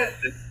into it.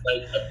 It's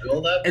like a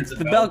build up. It's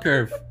the bell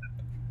curve.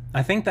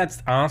 I think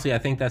that's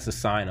a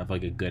sign of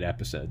like a good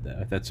episode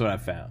though. That's what I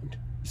found.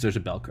 So there's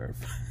a bell curve.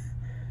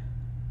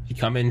 You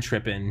come in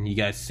tripping, you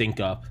guys sync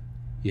up,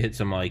 you hit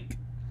some like,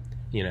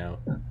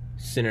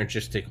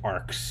 synergistic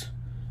arcs,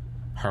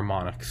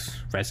 harmonics,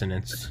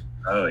 resonance.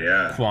 Oh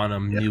yeah.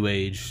 Quantum, New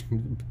Age,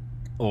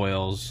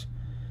 oils,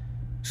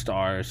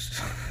 stars,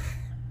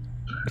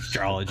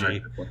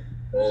 astrology.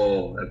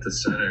 Oh, at the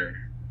center.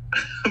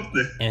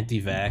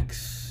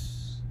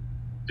 Anti-vax.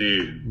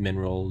 Dude.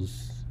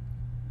 Minerals.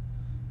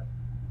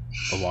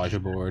 A Ouija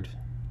board.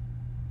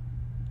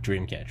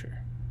 Dreamcatcher.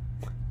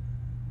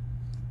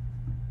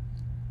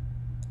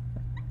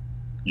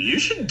 You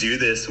should do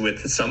this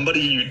with somebody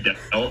you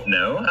don't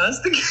know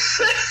as the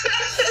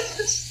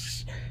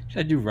guest. Should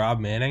I do Rob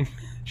Manning?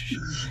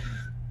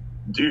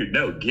 Dude,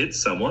 no, get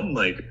someone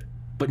like...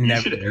 But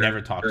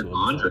never talk to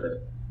him.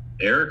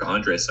 Eric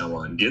Andre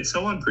someone. Get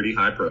someone pretty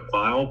high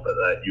profile, but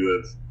that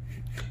you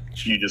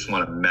just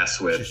want to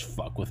mess with. Just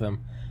fuck with them.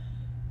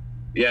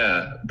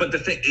 Yeah, but the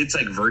thing, it's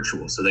like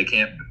virtual, so they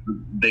can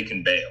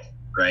bail,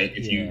 right?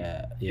 If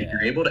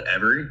you're able to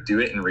ever do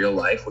it in real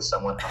life with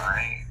someone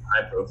high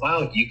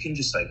profile, you can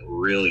just like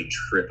really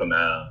trip them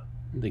out.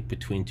 Like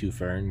Between Two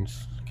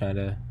Ferns, kind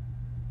of.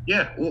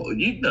 Yeah, well,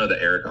 you know the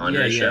Eric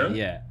Andre show.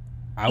 Yeah.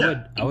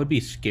 I would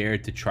be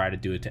scared to try to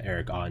do it to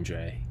Eric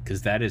Andre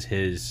because that is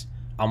his.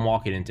 I'm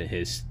walking into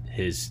his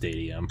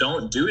stadium.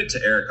 Don't do it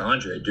to Eric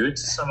Andre. Do it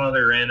to some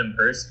other random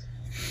person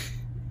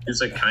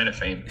who's like kind of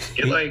famous.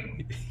 Get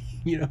like,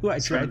 you know who I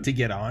tried to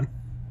get on?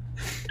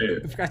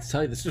 Dude. I forgot to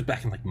tell you. This was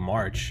back in like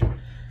March.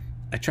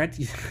 I tried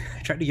to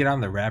get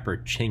on the rapper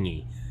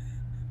Chingy.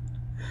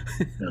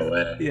 No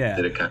way. Yeah.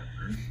 Did it kind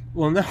of...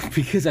 Well, no,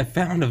 because I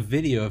found a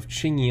video of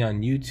Chingy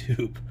on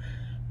YouTube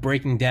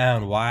breaking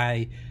down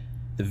why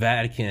the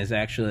Vatican is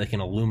actually like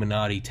an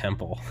Illuminati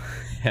temple.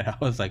 And I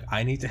was like,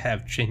 I need to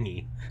have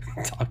Chingy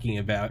talking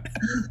about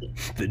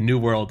the New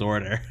World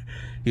Order.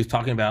 He was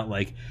talking about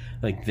like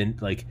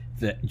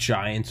the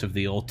giants of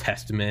the Old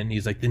Testament.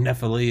 He's like the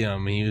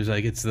Nephilim. He was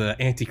like, it's the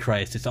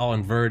Antichrist. It's all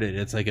inverted.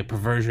 It's like a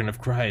perversion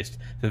of Christ.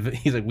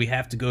 He's like, we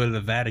have to go to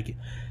the Vatican.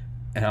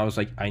 And I was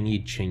like, I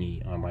need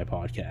Chingy on my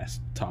podcast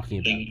talking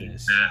about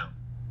this.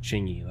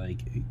 Chingy,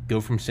 like, go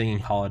from singing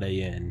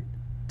Holiday Inn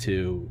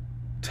to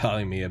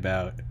telling me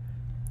about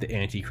the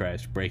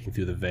Antichrist breaking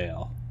through the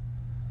veil.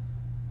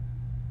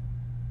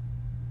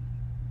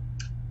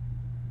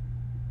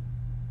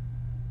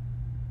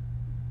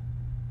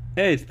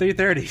 Hey, it's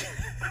 3:30.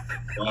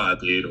 Wow,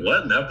 dude,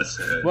 what an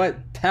episode! What?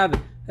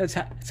 It's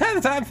how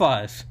the time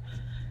flies.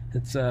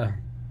 It's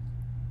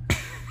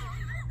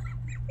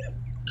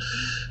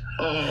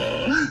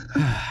Oh.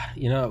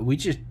 You know,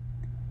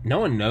 no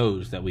one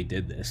knows that we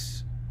did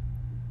this.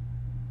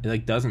 It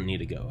like doesn't need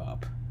to go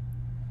up.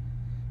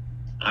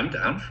 I'm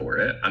down for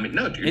it. I mean,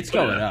 no, dude, it's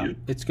going up.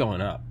 It's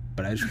going up.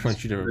 But I just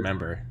want you to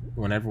remember,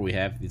 whenever we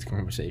have these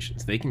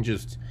conversations, we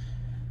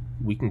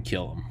can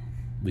kill them.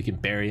 We can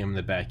bury them in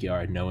the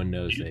backyard. No one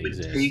knows they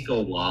exist. It would take a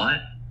lot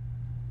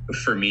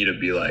for me to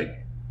be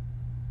like,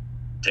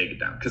 take it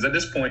down. Because at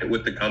this point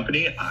with the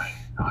company,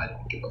 I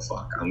don't give a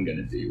fuck. I'm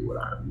gonna do what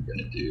I'm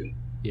gonna do.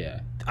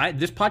 Yeah,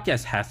 this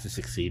podcast has to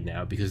succeed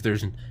now because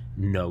there's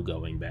no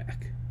going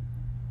back.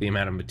 The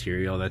amount of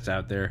material that's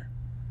out there.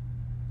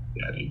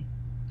 Yeah, dude.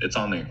 It's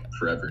on there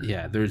forever.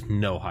 Yeah, there's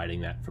no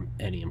hiding that from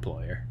any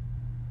employer.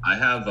 I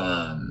have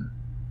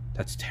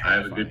that's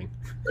terrifying. I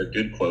have a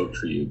good quote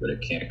for you, but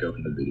it can't go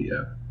in the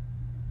video.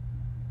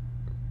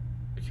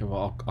 Okay,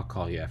 well, I'll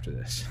call you after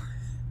this.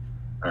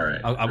 All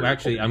right.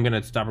 I'm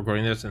gonna stop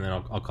recording this and then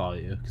I'll call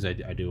you because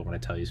I do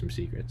want to tell you some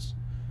secrets.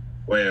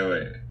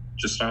 Wait.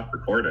 Just stop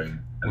recording.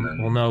 And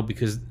then... Well, no,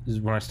 because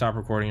when I stop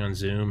recording on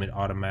Zoom, it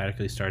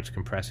automatically starts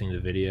compressing the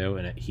video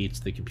and it heats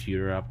the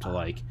computer up to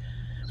like.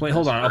 Wait,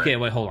 hold on. Okay,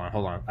 wait, hold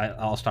on.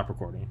 I'll stop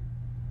recording.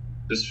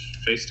 Just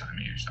FaceTime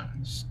me or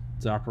something.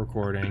 Stop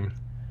recording.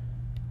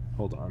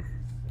 Hold on.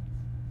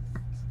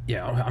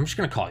 Yeah, I'm just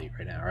gonna call you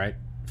right now, all right?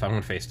 If I'm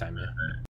gonna FaceTime you.